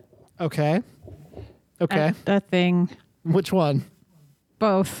Blast. Okay. Okay. At the thing. Which one?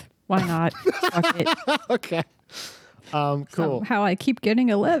 Both. Why not? Fuck it. Okay. Cool. Somehow I keep getting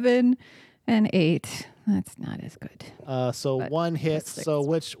 11 and 8. That's not as good. So But one hit. that's So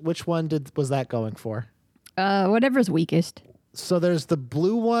which one was that going for? Whatever's weakest. So there's the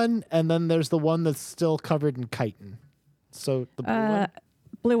blue one, and then there's the one that's still covered in chitin. So the blue one.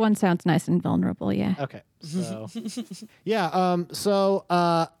 Blue one sounds nice and vulnerable, yeah. Okay. So yeah. So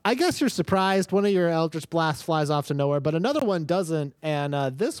I guess you're surprised. One of your Eldritch Blasts flies off to nowhere, but another one doesn't, and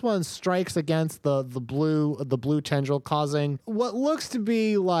this one strikes against the blue tendril, causing what looks to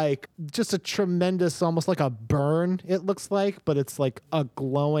be like just a tremendous, almost like a burn. It looks like, but it's like a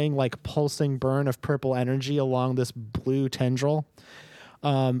glowing, like pulsing burn of purple energy along this blue tendril.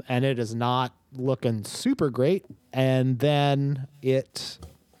 And it is not looking super great. And then it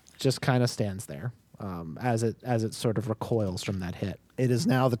just kind of stands there as it sort of recoils from that hit. It is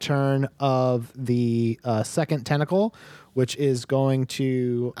now the turn of the second tentacle, which is going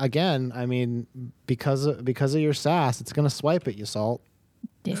to, again, I mean, because of your sass, it's going to swipe at you, Salt.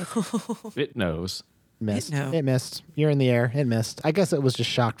 Dick. It knows. Missed. No. It missed. You're in the air. It missed. I guess it was just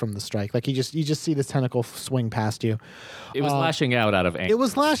shocked from the strike. Like you just see this tentacle swing past you. It was lashing out of anger. It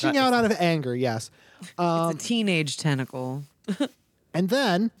was lashing out of anger. Yes. It's a teenage tentacle. And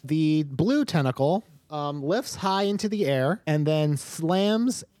then the blue tentacle lifts high into the air and then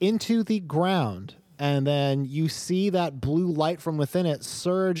slams into the ground. And then you see that blue light from within it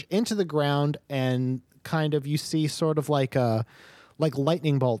surge into the ground, and kind of you see sort of like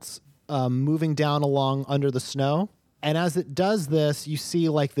lightning bolts moving down along under the snow. And as it does this, you see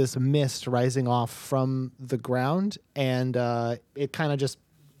like this mist rising off from the ground, and it kind of just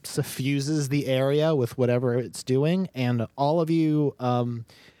suffuses the area with whatever it's doing. And all of you,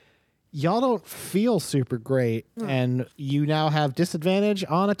 y'all don't feel super great, and you now have disadvantage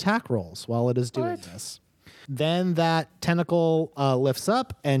on attack rolls while it is doing this. Then that tentacle lifts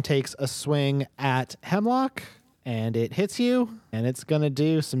up and takes a swing at Hemlock, and it hits you, and it's going to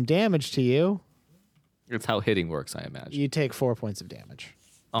do some damage to you. It's how hitting works, I imagine. You take 4 points of damage.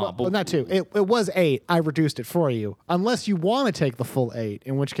 Oh, Well, not 2. It was 8. I reduced it for you. Unless you want to take the full 8,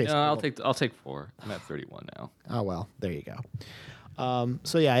 in which case... I'll take 4. I'm at 31 now. Oh, well, there you go.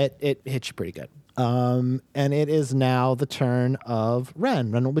 So yeah, it hits you pretty good. And it is now the turn of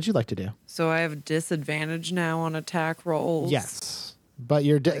Ren. Ren, what would you like to do? So I have disadvantage now on attack rolls. Yes. But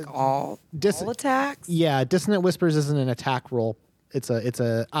you're... All attacks? Yeah, Dissonant Whispers isn't an attack roll. It's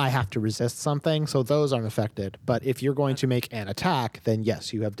a I have to resist something, so those aren't affected. But if you're going to make an attack, then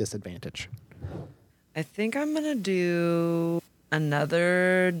yes, you have disadvantage. I think I'm going to do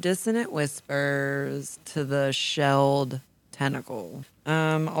another Dissonant Whispers to the shelled tentacle.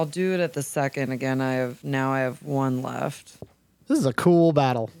 I'll do it at the second. Again, I have 1 left. This is a cool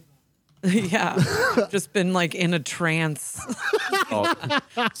battle. Yeah. Just been like in a trance.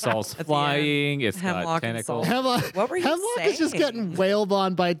 Saul's flying. It's got Hemlock and tentacles. Salt. What were you Hemlock is just saying? getting wailed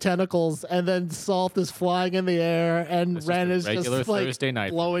on by tentacles, and then Salt is flying in the air, and It's Ren is just a regular just like Thursday night.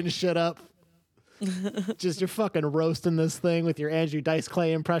 blowing shit up. Just you're fucking roasting this thing with your Andrew Dice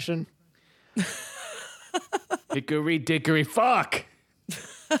Clay impression. Hickory dickory fuck.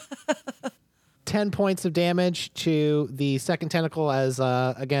 10 points of damage to the second tentacle as,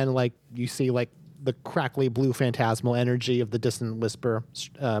 again, like you see like the crackly blue phantasmal energy of the Dissonant Whisper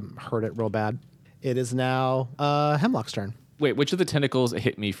hurt it real bad. It is now Hemlock's turn. Wait, which of the tentacles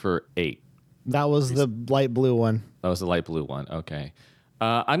hit me for 8? That was the light blue one. That was the light blue one. Okay.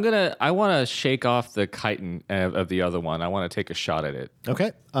 I want to shake off the chitin of the other one. I want to take a shot at it.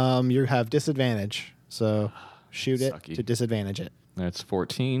 Okay. You have disadvantage, so shoot it Sucky. to disadvantage it. That's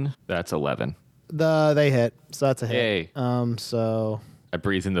 14. That's 11. They hit, so that's a hit. Yay. So I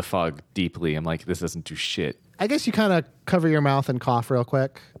breathe in the fog deeply. I'm like, this doesn't do shit. I guess you kind of cover your mouth and cough real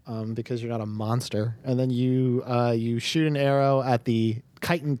quick, because you're not a monster, and then you shoot an arrow at the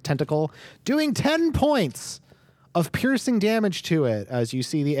chitin tentacle, doing 10 points of piercing damage to it as you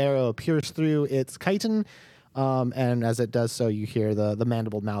see the arrow pierce through its chitin, and as it does so, you hear the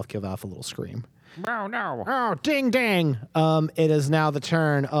mandible mouth give off a little scream. No, no. Oh, ding dang! It is now the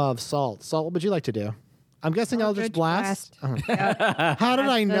turn of Salt. Salt, what would you like to do? I'm guessing Eldritch Blast. How did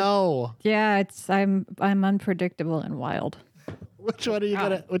I know? Yeah, I'm unpredictable and wild. Which one are you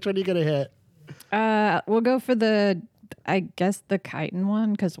gonna hit? We'll go for I guess the chitin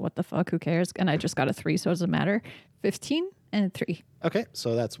one, because what the fuck, who cares? And I just got a 3, so it doesn't matter. 15 and a 3. Okay,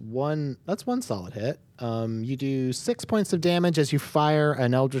 so that's one solid hit. You do 6 points of damage as you fire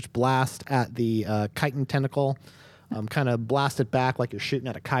an Eldritch Blast at the chitin tentacle. Kind of blast it back like you're shooting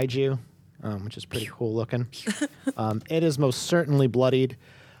at a kaiju, which is pretty cool looking. It is most certainly bloodied.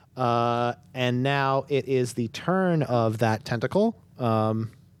 And now it is the turn of that tentacle.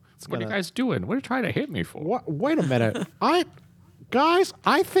 What are you guys doing? What are you trying to hit me for? Wait a minute. I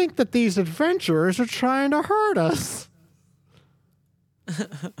think that these adventurers are trying to hurt us.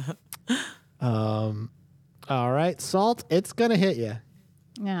 All right, Salt, it's gonna hit you.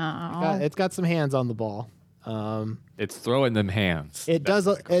 No. It's got some hands on the ball. It's throwing them hands. It does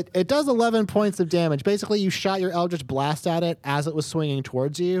 11 points of damage. Basically, you shot your Eldritch Blast at it as it was swinging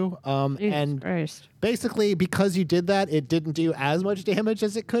towards you. And Christ. basically, because you did that, it didn't do as much damage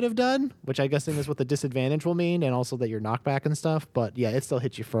as it could have done, which I guessing is what the disadvantage will mean, and also that you're knockback and stuff. But yeah, it still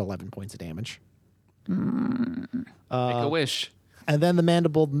hit you for 11 points of damage. Make a wish. And then the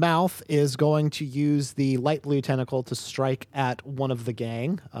mandibled mouth is going to use the light blue tentacle to strike at one of the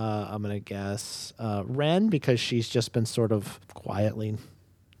gang. I'm going to guess Ren, because she's just been sort of quietly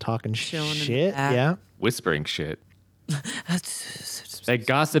talking Chilling in the shit. back. Yeah. Whispering shit. That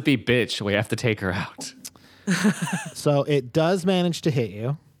gossipy bitch. We have to take her out. So it does manage to hit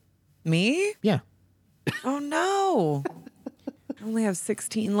you. Me? Yeah. Oh no. I only have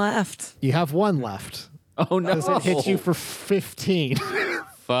 16 left. You have one left. Oh no! Because it hits you for 15.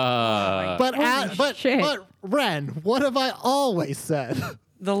 Fuck. But Ren, what have I always said?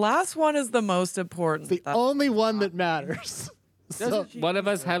 The last one is the most important. The only one that matters. So Doesn't one of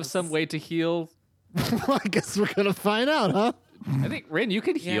us have some way to heal? I guess we're gonna find out, huh? I think Rin, you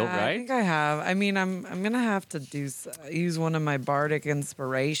can heal, I right? think I have. I mean, I'm gonna have to use one of my bardic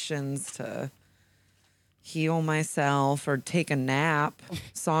inspirations to heal myself or take a nap.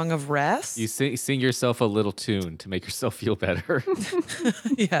 Song of Rest. You sing yourself a little tune to make yourself feel better.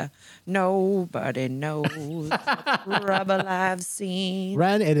 Yeah. Nobody knows the trouble I've seen.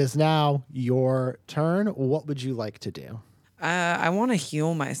 Ren, it is now your turn. What would you like to do? I want to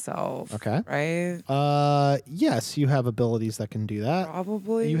heal myself. Okay. Right? Yes, you have abilities that can do that.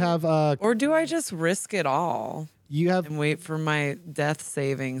 Probably. You have Or do I just risk it all you have and wait for my death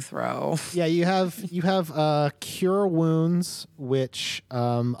saving throw? yeah, you have cure wounds, which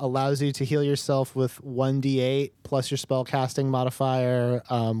allows you to heal yourself with 1d8 plus your spell casting modifier,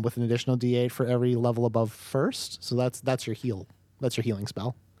 with an additional d8 for every level above first. So that's your heal. That's your healing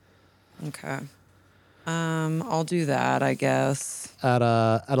spell. Okay. I'll do that, I guess. At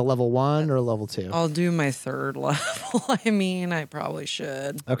a level 1 or a level 2? I'll do my third level. I mean, I probably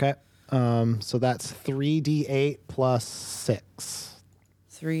should. Okay. So that's 3d8 plus 6.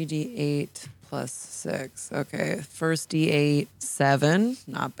 3d8 plus 6. Okay. First d8, 7.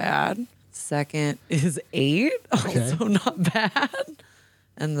 Not bad. Second is 8. Okay. Also not bad.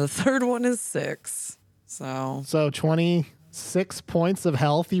 And the third one is 6. So So 26 points of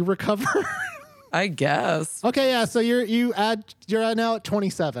health you recover. I guess. Okay, yeah. So you're now at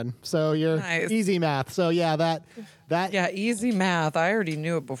 27. So you're Nice. easy math. So yeah, that Yeah, easy math. I already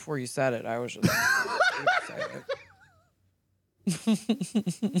knew it before you said it. I was just excited.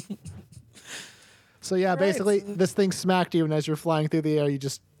 So yeah, basically this thing smacked you, and as you're flying through the air, you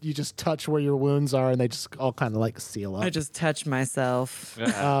just touch where your wounds are, and they just all kind of like seal up. I just touch myself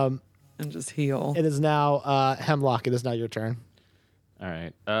and just heal. It is now Hemlock. It is now your turn. All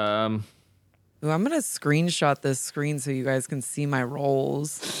right. Ooh, I'm gonna screenshot this screen so you guys can see my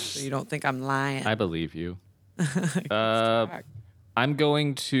rolls, so you don't think I'm lying. I believe you. I'm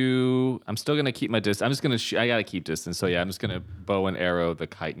still gonna keep my distance. I'm just gonna. I gotta keep distance. So yeah, I'm just gonna bow and arrow the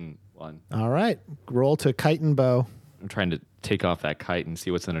chitin one. All right, roll to chitin bow. I'm trying to take off that kite and see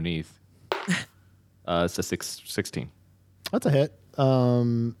what's underneath. It's a 16. That's a hit.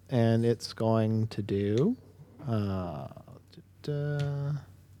 and it's going to do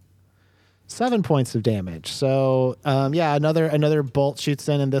 7 points of damage. So another bolt shoots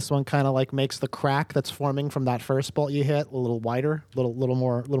in, and this one kind of like makes the crack that's forming from that first bolt you hit a little wider, little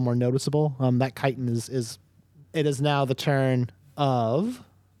more noticeable. That chitin is it is now the turn of,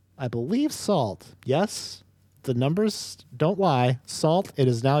 I believe, Salt. Yes, the numbers don't lie. Salt, it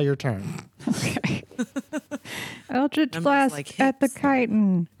is now your turn. Okay. Eldritch Numbers Blast like at the hits.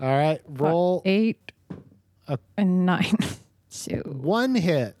 chitin. All right, roll 8 and 9. So one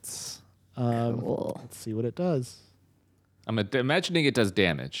hits. cool. Let's see what it does. I'm imagining it does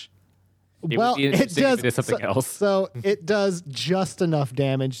damage. It Well, would be it interesting does if it did something else. So it does just enough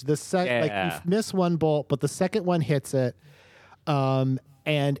damage. Like Yeah. you miss one bolt, but the second one hits it,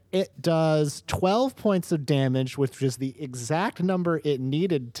 and it does 12 points of damage, which is the exact number it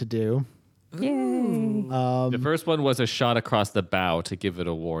needed to do. Yay. The first one was a shot across the bow to give it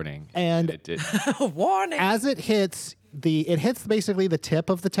a warning. And it did. Warning. as it hits basically the tip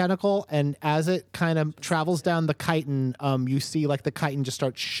of the tentacle, and as it kind of travels down the chitin, you see like the chitin just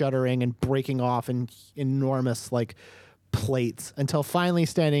starts shuddering and breaking off in enormous like plates, until finally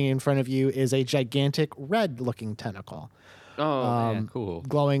standing in front of you is a gigantic red-looking tentacle, Oh, man, cool.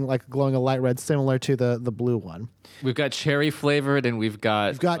 glowing a light red, similar to the blue one. We've got cherry flavored, and we've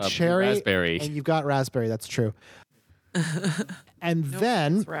got Cherry raspberry. and you've got raspberry. That's true. And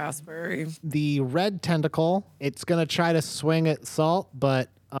then It's raspberry. the red tentacle, it's gonna try to swing at Salt, but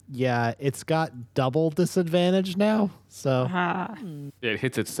it's got double disadvantage now. So Ah. It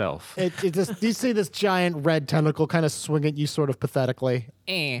hits itself. it just, you see this giant red tentacle kind of swing at you sort of pathetically.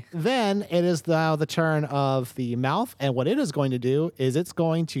 Then it is now the turn of the mouth, and what it is going to do is it's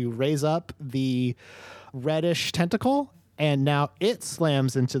going to raise up the reddish tentacle, and now it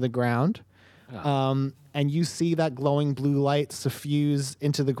slams into the ground. And you see that glowing blue light suffuse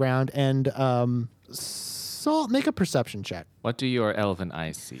into the ground, and Salt, make a perception check. What do your elven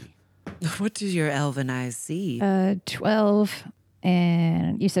eyes see? What do your elven eyes see? 12.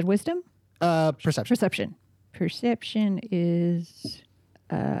 And you said wisdom? Perception. Perception. Perception is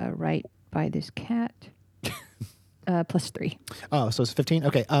right by this cat. +3. Oh, so it's 15.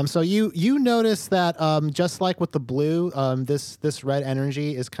 Okay. So you notice that just like with the blue, this red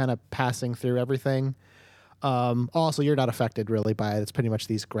energy is kind of passing through everything. Also, you're not affected really by it. It's pretty much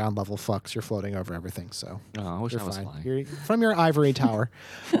these ground level fucks. You're floating over everything, so Oh, I wish you're I was fine. flying. You're from your ivory tower.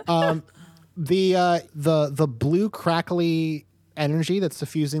 The blue crackly energy that's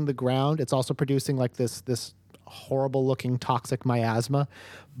suffusing the ground. It's also producing like this horrible looking toxic miasma,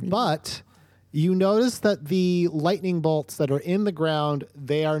 but you notice that the lightning bolts that are in the ground,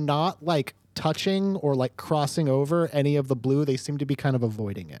 they are not like touching or like crossing over any of the blue. They seem to be kind of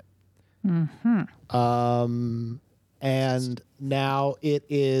avoiding it. And now it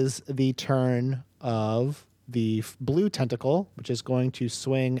is the turn of the blue tentacle, which is going to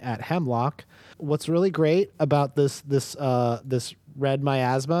swing at Hemlock. What's really great about this red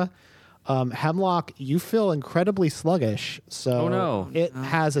miasma, Hemlock, you feel incredibly sluggish. So Oh, no. it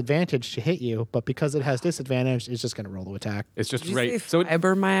has advantage to hit you, but because it has disadvantage, it's just going to roll to attack. It's just Did you right. say So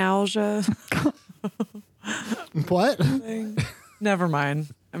fibromyalgia? What? Never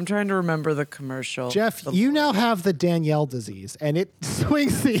mind. I'm trying to remember the commercial. Jeff, you now have the Danielle disease, and it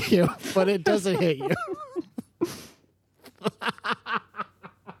swings at you, but it doesn't hit you.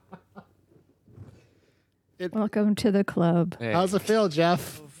 Welcome to the club. Hey, How's it feel,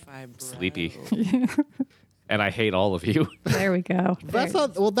 Jeff? Fibro. sleepy. And I hate all of you. There we go. That's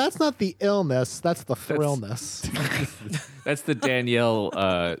not the illness. That's the thrillness. That's the Danielle.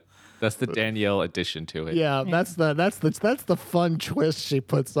 That's the Danielle addition to it. Yeah, that's the fun twist she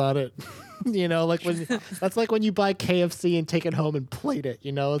puts on it. You know, like that's like when you buy KFC and take it home and plate it.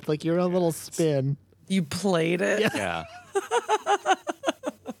 You know, it's like your own little spin. You played it? Yeah.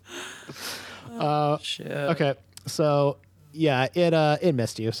 Shit. Okay, so yeah, it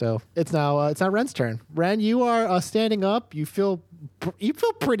missed you. So it's now Ren's turn. Ren, you are standing up. You feel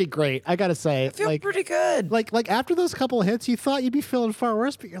pretty great. I gotta say, I feel pretty good. Like after those couple of hits, you thought you'd be feeling far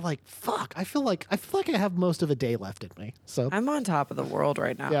worse, but you're like, fuck. I feel like I have most of a day left in me. So I'm on top of the world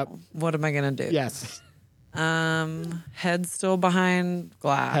right now. Yep. What am I gonna do? yes, Head still behind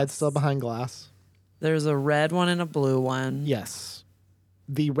glass. head still behind glass. There's a red one and a blue one. Yes.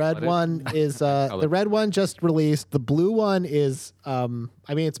 The red What is- one is the red one just released. The blue one is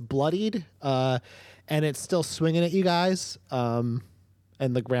it's bloodied and it's still swinging at you guys. And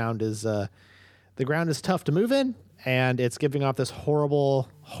the ground is tough to move in, and it's giving off this horrible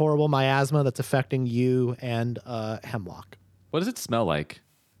miasma that's affecting you and Hemlock. What does it smell like?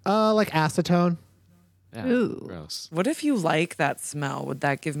 Like acetone. Yeah, Ooh. gross. What if you like that smell? Would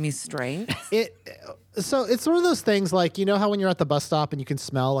that give me strength? So it's one of those things like, you know how when you're at the bus stop and you can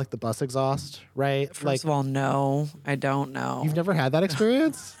smell like the bus exhaust, right? First of all, no, I don't know. You've never had that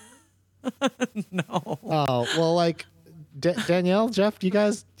experience? No. Oh, well, like Danielle, Jeff, do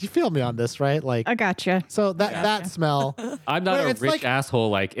you feel me on this, right? Like, I gotcha. so that smell, I'm not Where a it's rich like- asshole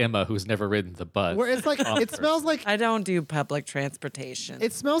like Emma who's never ridden the bus. where it's like, it smells like, I don't do public transportation.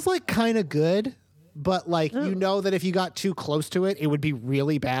 it smells like kind of good, but like, you know that if you got too close to it, it would be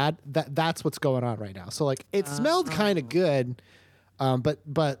really bad. That's what's going on right now. So like, it smelled kind of good, but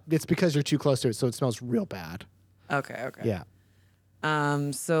it's because you're too close to it, so it smells real bad. Okay. Yeah.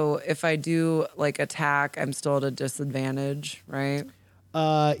 So if I do like attack, I'm still at a disadvantage, right?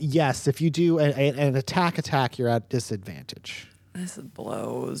 Yes, if you do an attack, you're at disadvantage. This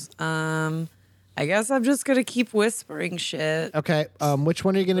blows. I guess I'm just gonna keep whispering shit. Okay. Which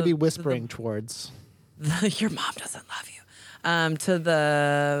one are you going to be whispering towards? Your mom doesn't love you. To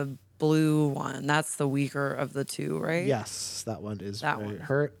the blue one. That's the weaker of the two, right? Yes, that one is That very one.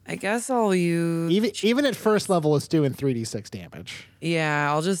 hurt. I guess I'll use. Even at first level, it's doing 3d6 damage.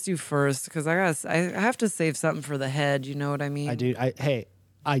 Yeah, I'll just do first because I have to save something for the head. You know what I mean?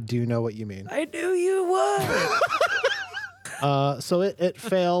 I do know what you mean. I knew you would. So it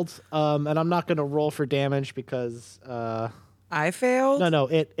failed, and I'm not going to roll for damage because I failed. no,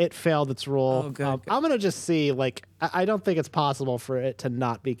 it failed its roll. Oh, good. I'm going to just see. Like, I don't think it's possible for it to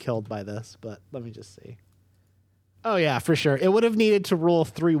not be killed by this, but let me just see. Oh yeah, for sure. It would have needed to roll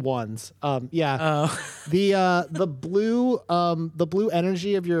 3 1s. Yeah. Oh. The blue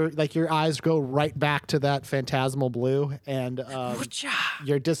energy of your eyes go right back to that phantasmal blue, and Ooh-cha.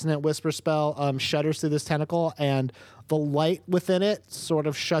 your dissonant whisper spell shudders through this tentacle, and the light within it sort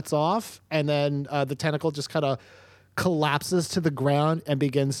of shuts off, and then the tentacle just kind of collapses to the ground and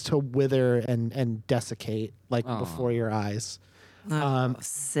begins to wither and desiccate before your eyes.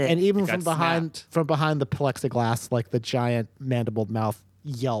 Sick. And even got from behind the plexiglass, like the giant mandibled mouth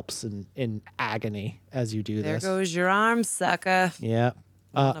yelps in agony as you do There this. goes your arm, sucker. Yeah.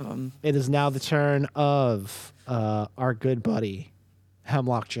 One of them. It is now the turn of our good buddy,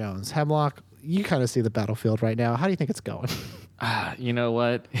 Hemlock Jones. Hemlock, you kind of see the battlefield right now. How do you think it's going? You know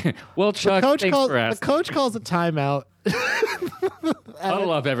what? Well, Chuck, The thanks for coach asking. calls a timeout.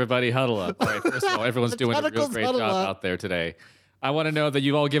 Huddle up, everybody. Huddle up. All right, first of all, everyone's doing a real tentacles great job huddle up. out there today. I want to know that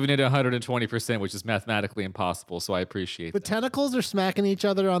you've all given it 120%, which is mathematically impossible, so I appreciate The that. tentacles are smacking each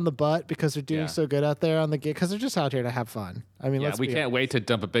other on the butt because they're doing Yeah. so good out there on the gig. Because they're just out here to have fun. I mean, Yeah, we can't wait to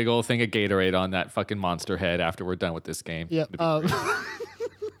dump a big old thing of Gatorade on that fucking monster head after we're done with this game. Yeah. It'll be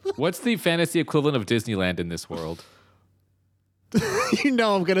great. What's the fantasy equivalent of Disneyland in this world? You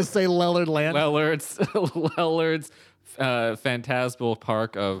know, I'm gonna say Lellard Land. Lellard's Phantasmal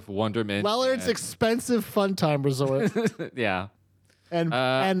Park of Wonderment. Lellard's expensive fun time resort Yeah.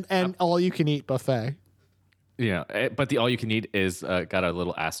 and all you can eat buffet. Yeah. But the all you can eat is got a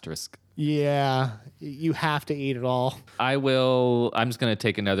little asterisk. Yeah, you have to eat it all. I'm just going to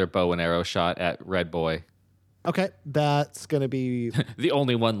take another bow and arrow shot at Red Boy. Okay, that's gonna be The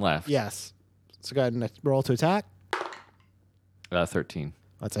only one left. yes. So go ahead and roll to attack. 13.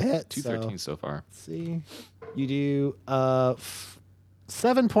 That's a hit. 213 so far. Let's see, you do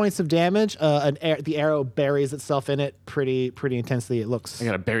 7 points of damage. The arrow buries itself in it pretty intensely. It looks I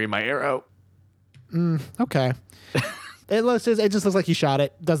got to bury my arrow. okay. It just looks like you shot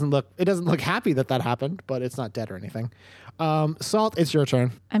it. It doesn't look happy that happened, but it's not dead or anything. Salt, it's your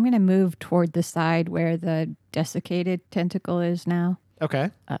turn. I'm going to move toward the side where the desiccated tentacle is now. Okay.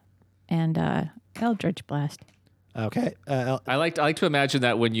 And Eldritch Blast. Okay. I like to imagine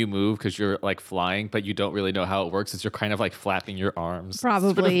that when you move, because you're like flying, but you don't really know how it works, is you're kind of like flapping your arms.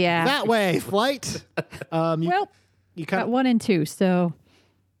 Probably, yeah. That way, flight. Well, You kind got of 1 and 2, so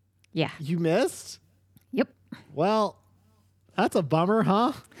yeah. you missed. Yep. Well, that's a bummer,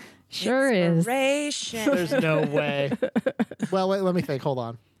 huh? Sure is. Inspiration. There's no way. Well, wait, let me think. Hold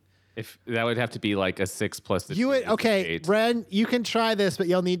on. If that would have to be like a 6 plus the You 2 would is okay, 8. Ren. You can try this, but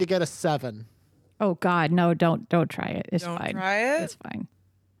you'll need to get a 7. Oh God, no! Don't try it. It's Don't fine. try it? It's fine.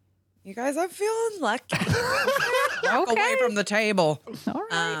 You guys, I'm feeling lucky. Walk away Okay. from the table. All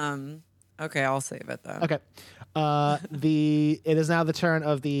right. Okay, I'll save it then. Okay. It is now the turn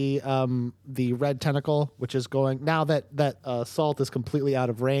of the red tentacle, which is going now that Salt is completely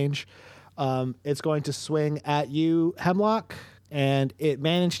out of range. It's going to swing at you, Hemlock, and it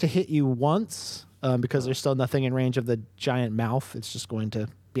managed to hit you once because there's still nothing in range of the giant mouth. It's just going to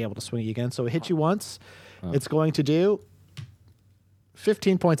be able to swing you again. So it hit you once. It's going to do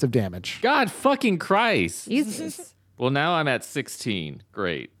 15 points of damage. God fucking Christ. Jesus. Well, now I'm at 16.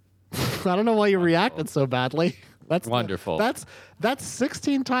 Great. I don't know why you reacted so badly. That's Wonderful. That's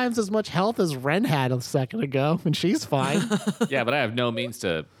 16 times as much health as Ren had a second ago, and she's fine. Yeah, but I have no means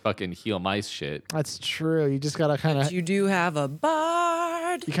to fucking heal my shit. That's true. You just gotta kind of You do have a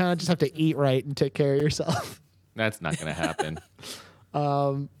bard. you kind of just have to eat right and take care of yourself. That's not gonna happen.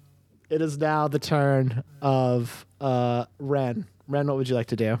 It is now the turn of Ren. Ren, what would you like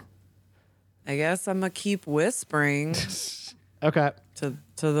to do? I guess I'm gonna keep whispering Okay, to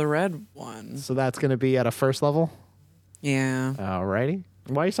the red one. so that's gonna be at a first level. Yeah. Alrighty.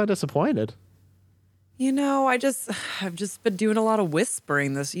 Why are you so disappointed? You know, I've just been doing a lot of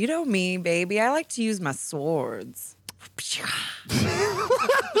whispering this. You know me, baby. I like to use my swords.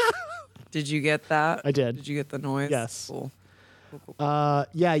 Did you get that? I did. Did you get the noise? Yes. Cool.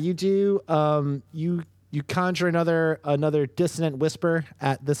 Yeah, you do. You conjure another dissonant whisper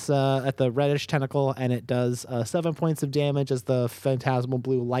at this at the reddish tentacle, and it does 7 points of damage as the phantasmal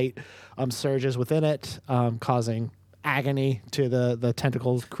blue light surges within it, causing agony to the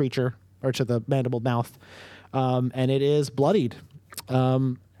tentacle creature or to the mandibled mouth, and it is bloodied.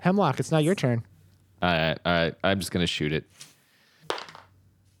 Hemlock, it's now your turn. All right. I'm just gonna shoot it.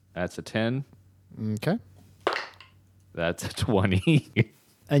 That's a 10. Okay, That's a 20.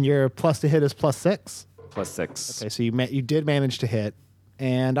 and your plus to hit is +6. +6. Okay, so you did manage to hit,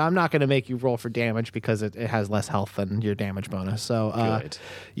 and I'm not going to make you roll for damage because it has less health than your damage bonus. So Good.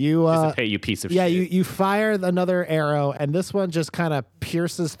 you Hey, you piece of yeah, shit. you fire another arrow, and this one just kind of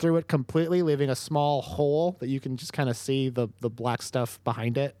pierces through it completely, leaving a small hole that you can just kind of see the black stuff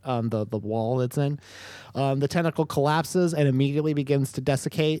behind it, the wall it's in. The tentacle collapses and immediately begins to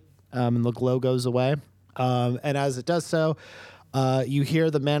desiccate, and the glow goes away. And as it does so, you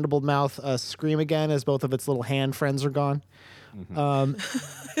hear the mandibled mouth scream again as both of its little hand friends are gone.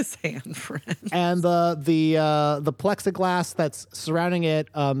 His hand friend. And the plexiglass that's surrounding it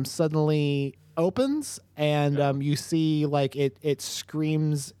suddenly opens, and you see like it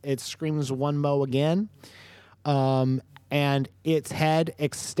screams one mo again, and its head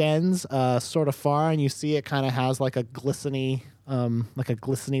extends sort of far, and you see it kind of has like a glistening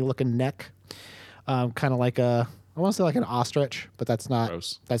looking neck, kind of like I want to say like an ostrich, but that's not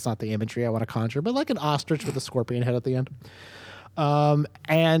Gross. that's not the imagery I want to conjure, but like an ostrich with a scorpion head at the end.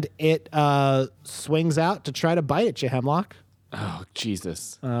 And it swings out to try to bite at you, Hemlock, Oh,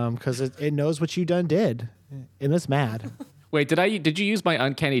 Jesus. because it knows what you done did, and it's mad. Wait, did you use my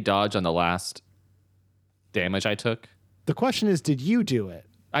uncanny dodge on the last damage I took? The question is, did you do it?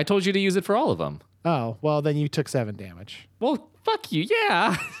 I told you to use it for all of them. Oh, well, then you took 7 damage. Well, fuck you.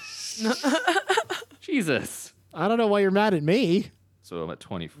 Yeah. Jesus. I don't know why you're mad at me. So I'm at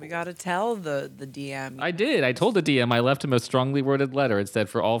 24. We got to tell the DM. I did. I told the DM I left him a strongly worded letter. It said,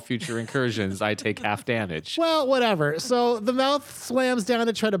 for all future incursions, I take half damage. Well, whatever. So the mouth slams down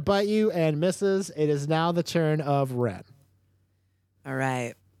to try to bite you and misses. It is now the turn of Ren. All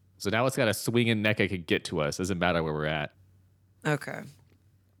right. So now it's got a swinging neck. I could get to us. Doesn't matter where we're at. Okay.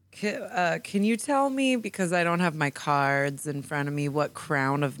 Can you tell me, because I don't have my cards in front of me, what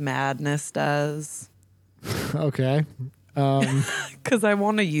Crown of Madness does? Okay. Because I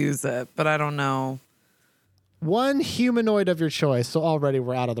want to use it, but I don't know. One humanoid of your choice. So already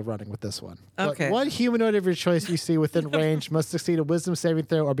we're out of the running with this one. But Okay. one humanoid of your choice you see within range must succeed a wisdom saving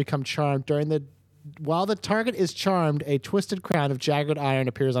throw or become charmed while the target is charmed. A twisted crown of jagged iron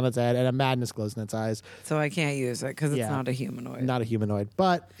appears on its head, and a madness glows in its eyes. So I can't use it because it's Yeah. not a humanoid. Not a humanoid,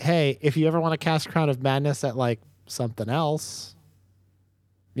 but hey, if you ever want to cast Crown of Madness at like something else,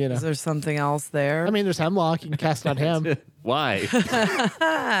 you know. Is there something else there? I mean, there's Hemlock. You can cast it on him. Why?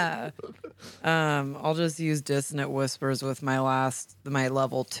 I'll just use Dissonant Whispers with my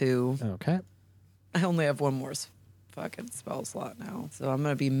level 2. Okay. I only have one more fucking spell slot now. So I'm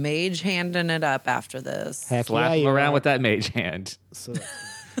going to be mage handing it up after this. Heck Slap yeah, him you around are. with that mage hand. So,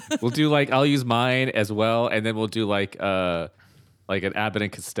 We'll do like, I'll use mine as well. And then we'll do like an Abbott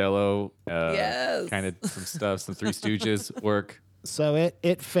and Costello Yes. kind of some stuff, some Three Stooges work. so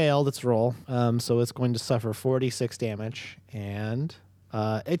it failed its roll. So it's going to suffer 46 damage, and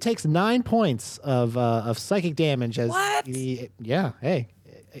it takes 9 points of psychic damage. As What? Yeah. Hey.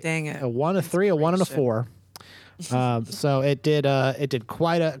 Dang it. A 1, a 3, a 1, and a 4. So it did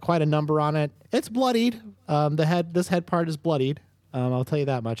quite a number on it. It's bloodied. This head part is bloodied. I'll tell you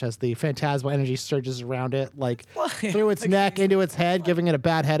that much. As the phantasmal energy surges around it, like through its neck into its head, giving it a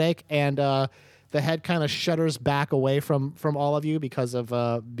bad headache, and the head kind of shudders back away from all of you because of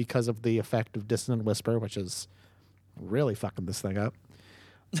the effect of Dissonant Whisper, which is really fucking this thing up.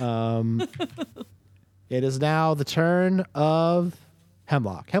 It is now the turn of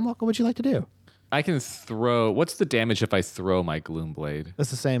Hemlock. Hemlock, what would you like to do? I can throw. What's the damage if I throw my gloom blade? It's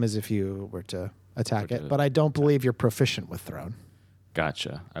the same as if you were to attack it, but I don't believe you're proficient with thrown.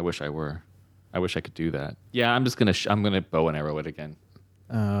 Gotcha. I wish I were. I wish I could do that. Yeah, I'm just gonna. I'm gonna bow and arrow it again.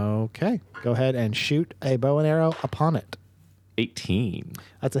 Okay. Go ahead and shoot a bow and arrow upon it. 18.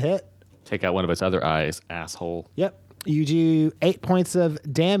 That's a hit. Take out one of its other eyes, asshole. Yep. You do 8 points of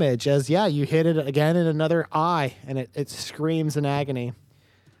damage as, you hit it again in another eye, and it screams in agony.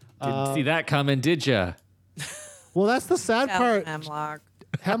 Didn't see that coming, did ya? Well, that's the sad part. Hemlock.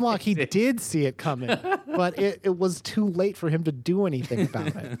 Hemlock, he did see it coming, but it was too late for him to do anything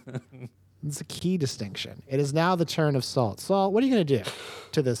about it. It's a key distinction. It is now the turn of Salt. Salt, what are you going to do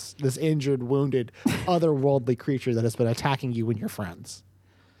to this injured, wounded, otherworldly creature that has been attacking you and your friends?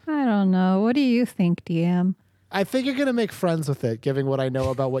 I don't know. What do you think, DM? I think you're going to make friends with it, given what I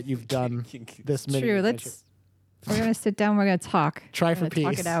know about what you've done this minute. True. We're gonna sit down. We're gonna talk. Try We're for gonna peace.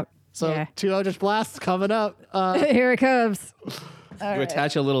 Talk it out. So Yeah. 2 Eldritch Blasts coming up. Here it comes. You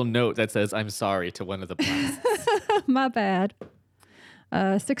attach a little note that says, I'm sorry to one of the blasts. My bad.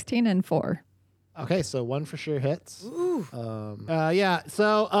 16 and 4. Okay, so 1 for sure hits. Yeah.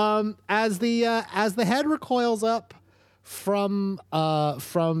 So as the head recoils up from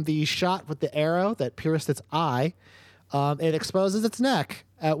the shot with the arrow that pierced its eye, it exposes its neck.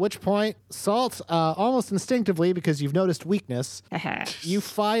 At which point, Salt, almost instinctively, because you've noticed weakness, you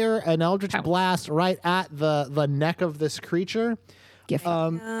fire an Eldritch Blast right at the neck of this creature, Gift.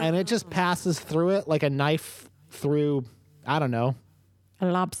 and it just passes through it like a knife through, I don't know, A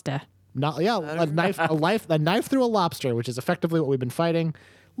lobster. a knife through a lobster, which is effectively what we've been fighting.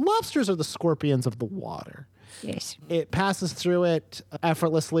 Lobsters are the scorpions of the water. Yes. It passes through it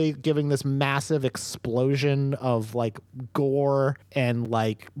effortlessly, giving this massive explosion of like gore and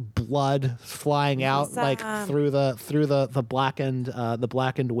like blood flying out like through the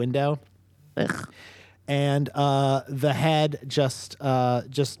blackened window. Ugh. And the head just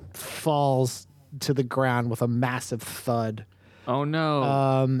falls to the ground with a massive thud. Oh,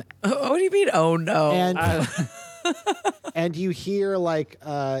 no. What do you mean? Oh no! And and you hear like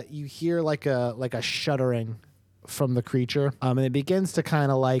a shuddering from the creature, and it begins to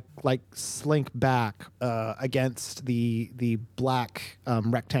kind of like slink back against the black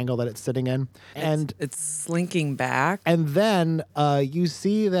rectangle that it's sitting in, and it's slinking back. then you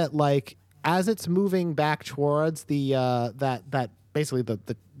see that like as it's moving back towards the that basically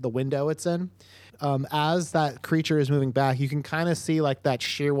the window it's in. As that creature is moving back, you can kind of see like that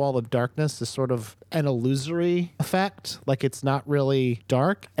sheer wall of darkness is sort of an illusory effect. Like it's not really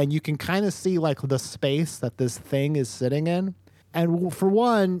dark. And you can kind of see like the space that this thing is sitting in. And for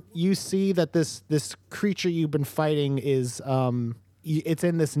one, you see that this creature you've been fighting is it's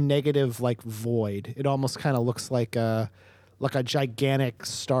in this negative like void. It almost kind of looks like a gigantic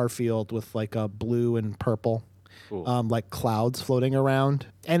star field with like a blue and purple. Like clouds floating around,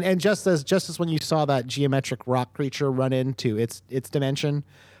 and just as when you saw that geometric rock creature run into its dimension,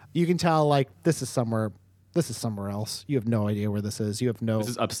 you can tell like this is somewhere else. You have no idea where this is. This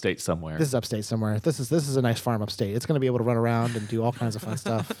is upstate somewhere. This is upstate somewhere. This is a nice farm upstate. It's going to be able to run around and do all kinds of fun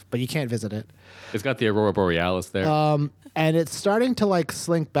stuff, but you can't visit it. It's got the Aurora Borealis there. And it's starting to like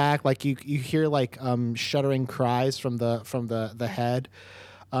slink back. Like you hear like shuddering cries from the head.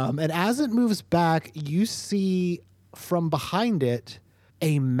 And as it moves back, you see from behind it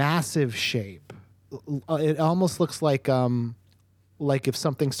a massive shape. It almost looks like if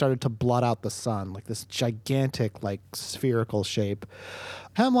something started to blot out the sun, like this gigantic, like spherical shape.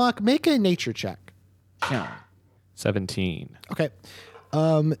 Hemlock, make a nature check. 17. Okay.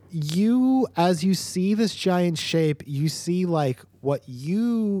 As you see this giant shape, you see like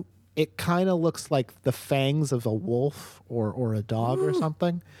it kind of looks like the fangs of a wolf or a dog or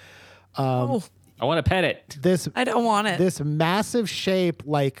something. I want to pet it. I don't want it. This massive shape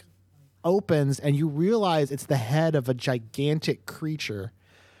like opens and you realize it's the head of a gigantic creature.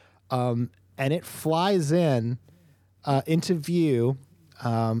 And it flies into view.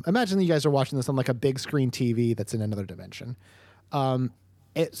 Imagine that you guys are watching this on like a big screen TV that's in another dimension.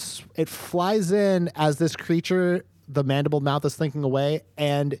 It flies in as this creature, the mandible mouth is slinking away,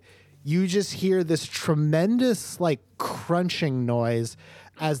 and you just hear this tremendous like crunching noise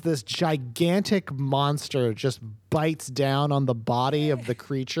as this gigantic monster just bites down on the body of the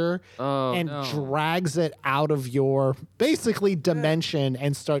creature and drags it out of your basically dimension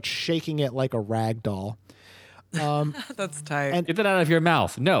and starts shaking it like a rag doll. That's tight. And- Get that out of your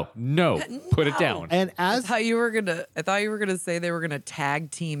mouth. No, put it down. And I as thought you were gonna say they were gonna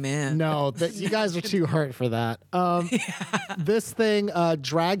tag team in. no, that you guys are too hurt for that. This thing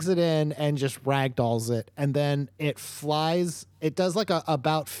drags it in and just ragdolls it, and then it flies. It does like a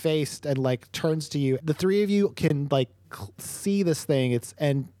about faced and like turns to you. The three of you can like see this thing.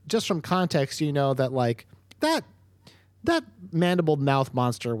 And just from context, you know that like that mandibled mouth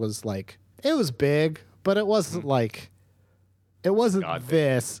monster was like, it was big, but it wasn't like, it wasn't God big.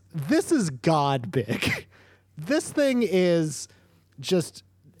 this. This is God big. This thing is just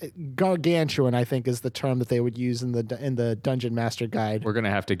gargantuan, I think is the term that they would use in the Dungeon Master Guide. We're gonna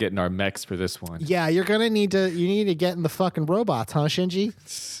have to get in our mechs for this one. Yeah, you need to get in the fucking robots, huh, Shinji?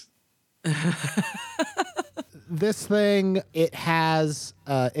 This thing, it has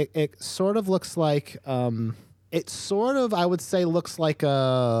it sort of looks like it sort of, I would say, looks like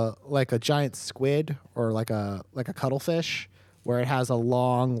a giant squid or like a cuttlefish, where it has a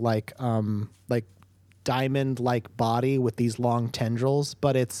long like diamond-like body with these long tendrils,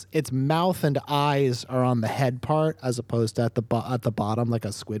 but its mouth and eyes are on the head part as opposed to at the bottom like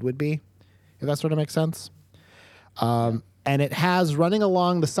a squid would be, if that sort of makes sense. And it has running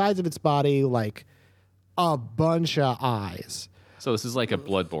along the sides of its body like a bunch of eyes. So this is like a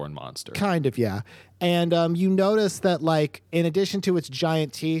bloodborne monster. Kind of, yeah. And you notice that, like, in addition to its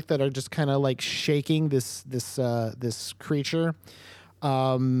giant teeth that are just kind of like shaking this creature,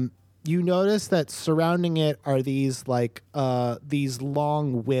 you notice that surrounding it are these like these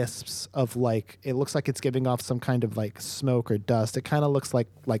long wisps of like, it looks like it's giving off some kind of like smoke or dust. It kind of looks like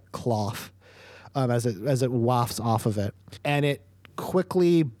cloth as it wafts off of it, and it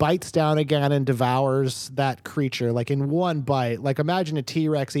quickly bites down again and devours that creature like in one bite. Like, imagine a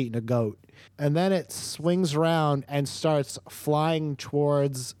T-Rex eating a goat. And then it swings around and starts flying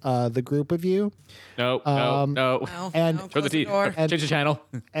towards the group of you. No. And Throw the close teeth. door. And- Change the channel.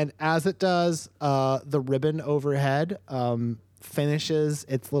 And as it does, the ribbon overhead finishes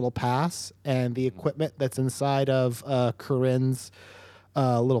its little pass, and the equipment that's inside of Corinne's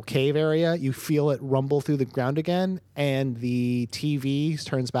little cave area, you feel it rumble through the ground again, and the TV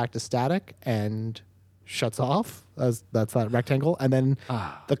turns back to static and shuts off. That's that rectangle. And then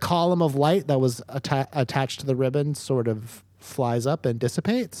the column of light that was attached to the ribbon sort of flies up and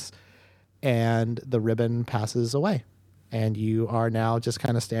dissipates, and the ribbon passes away. And you are now just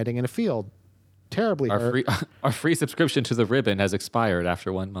kind of standing in a field. Terribly hurt. Our free subscription to the ribbon has expired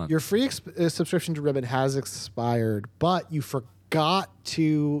after 1 month. Your free subscription to Ribbon has expired, but you forgot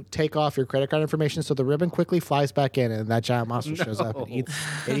to take off your credit card information, so the ribbon quickly flies back in, and that giant monster shows up and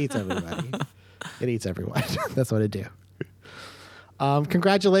eats everybody. It eats everyone. That's what it do.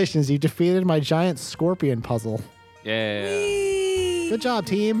 Congratulations, you defeated my giant scorpion puzzle. Yeah. Good job,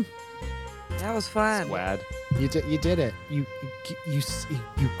 team. That was fun. Swad. You did it. You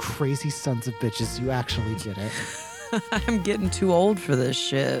crazy sons of bitches. You actually did it. I'm getting too old for this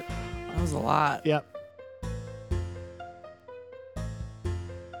shit. That was a lot. Yep.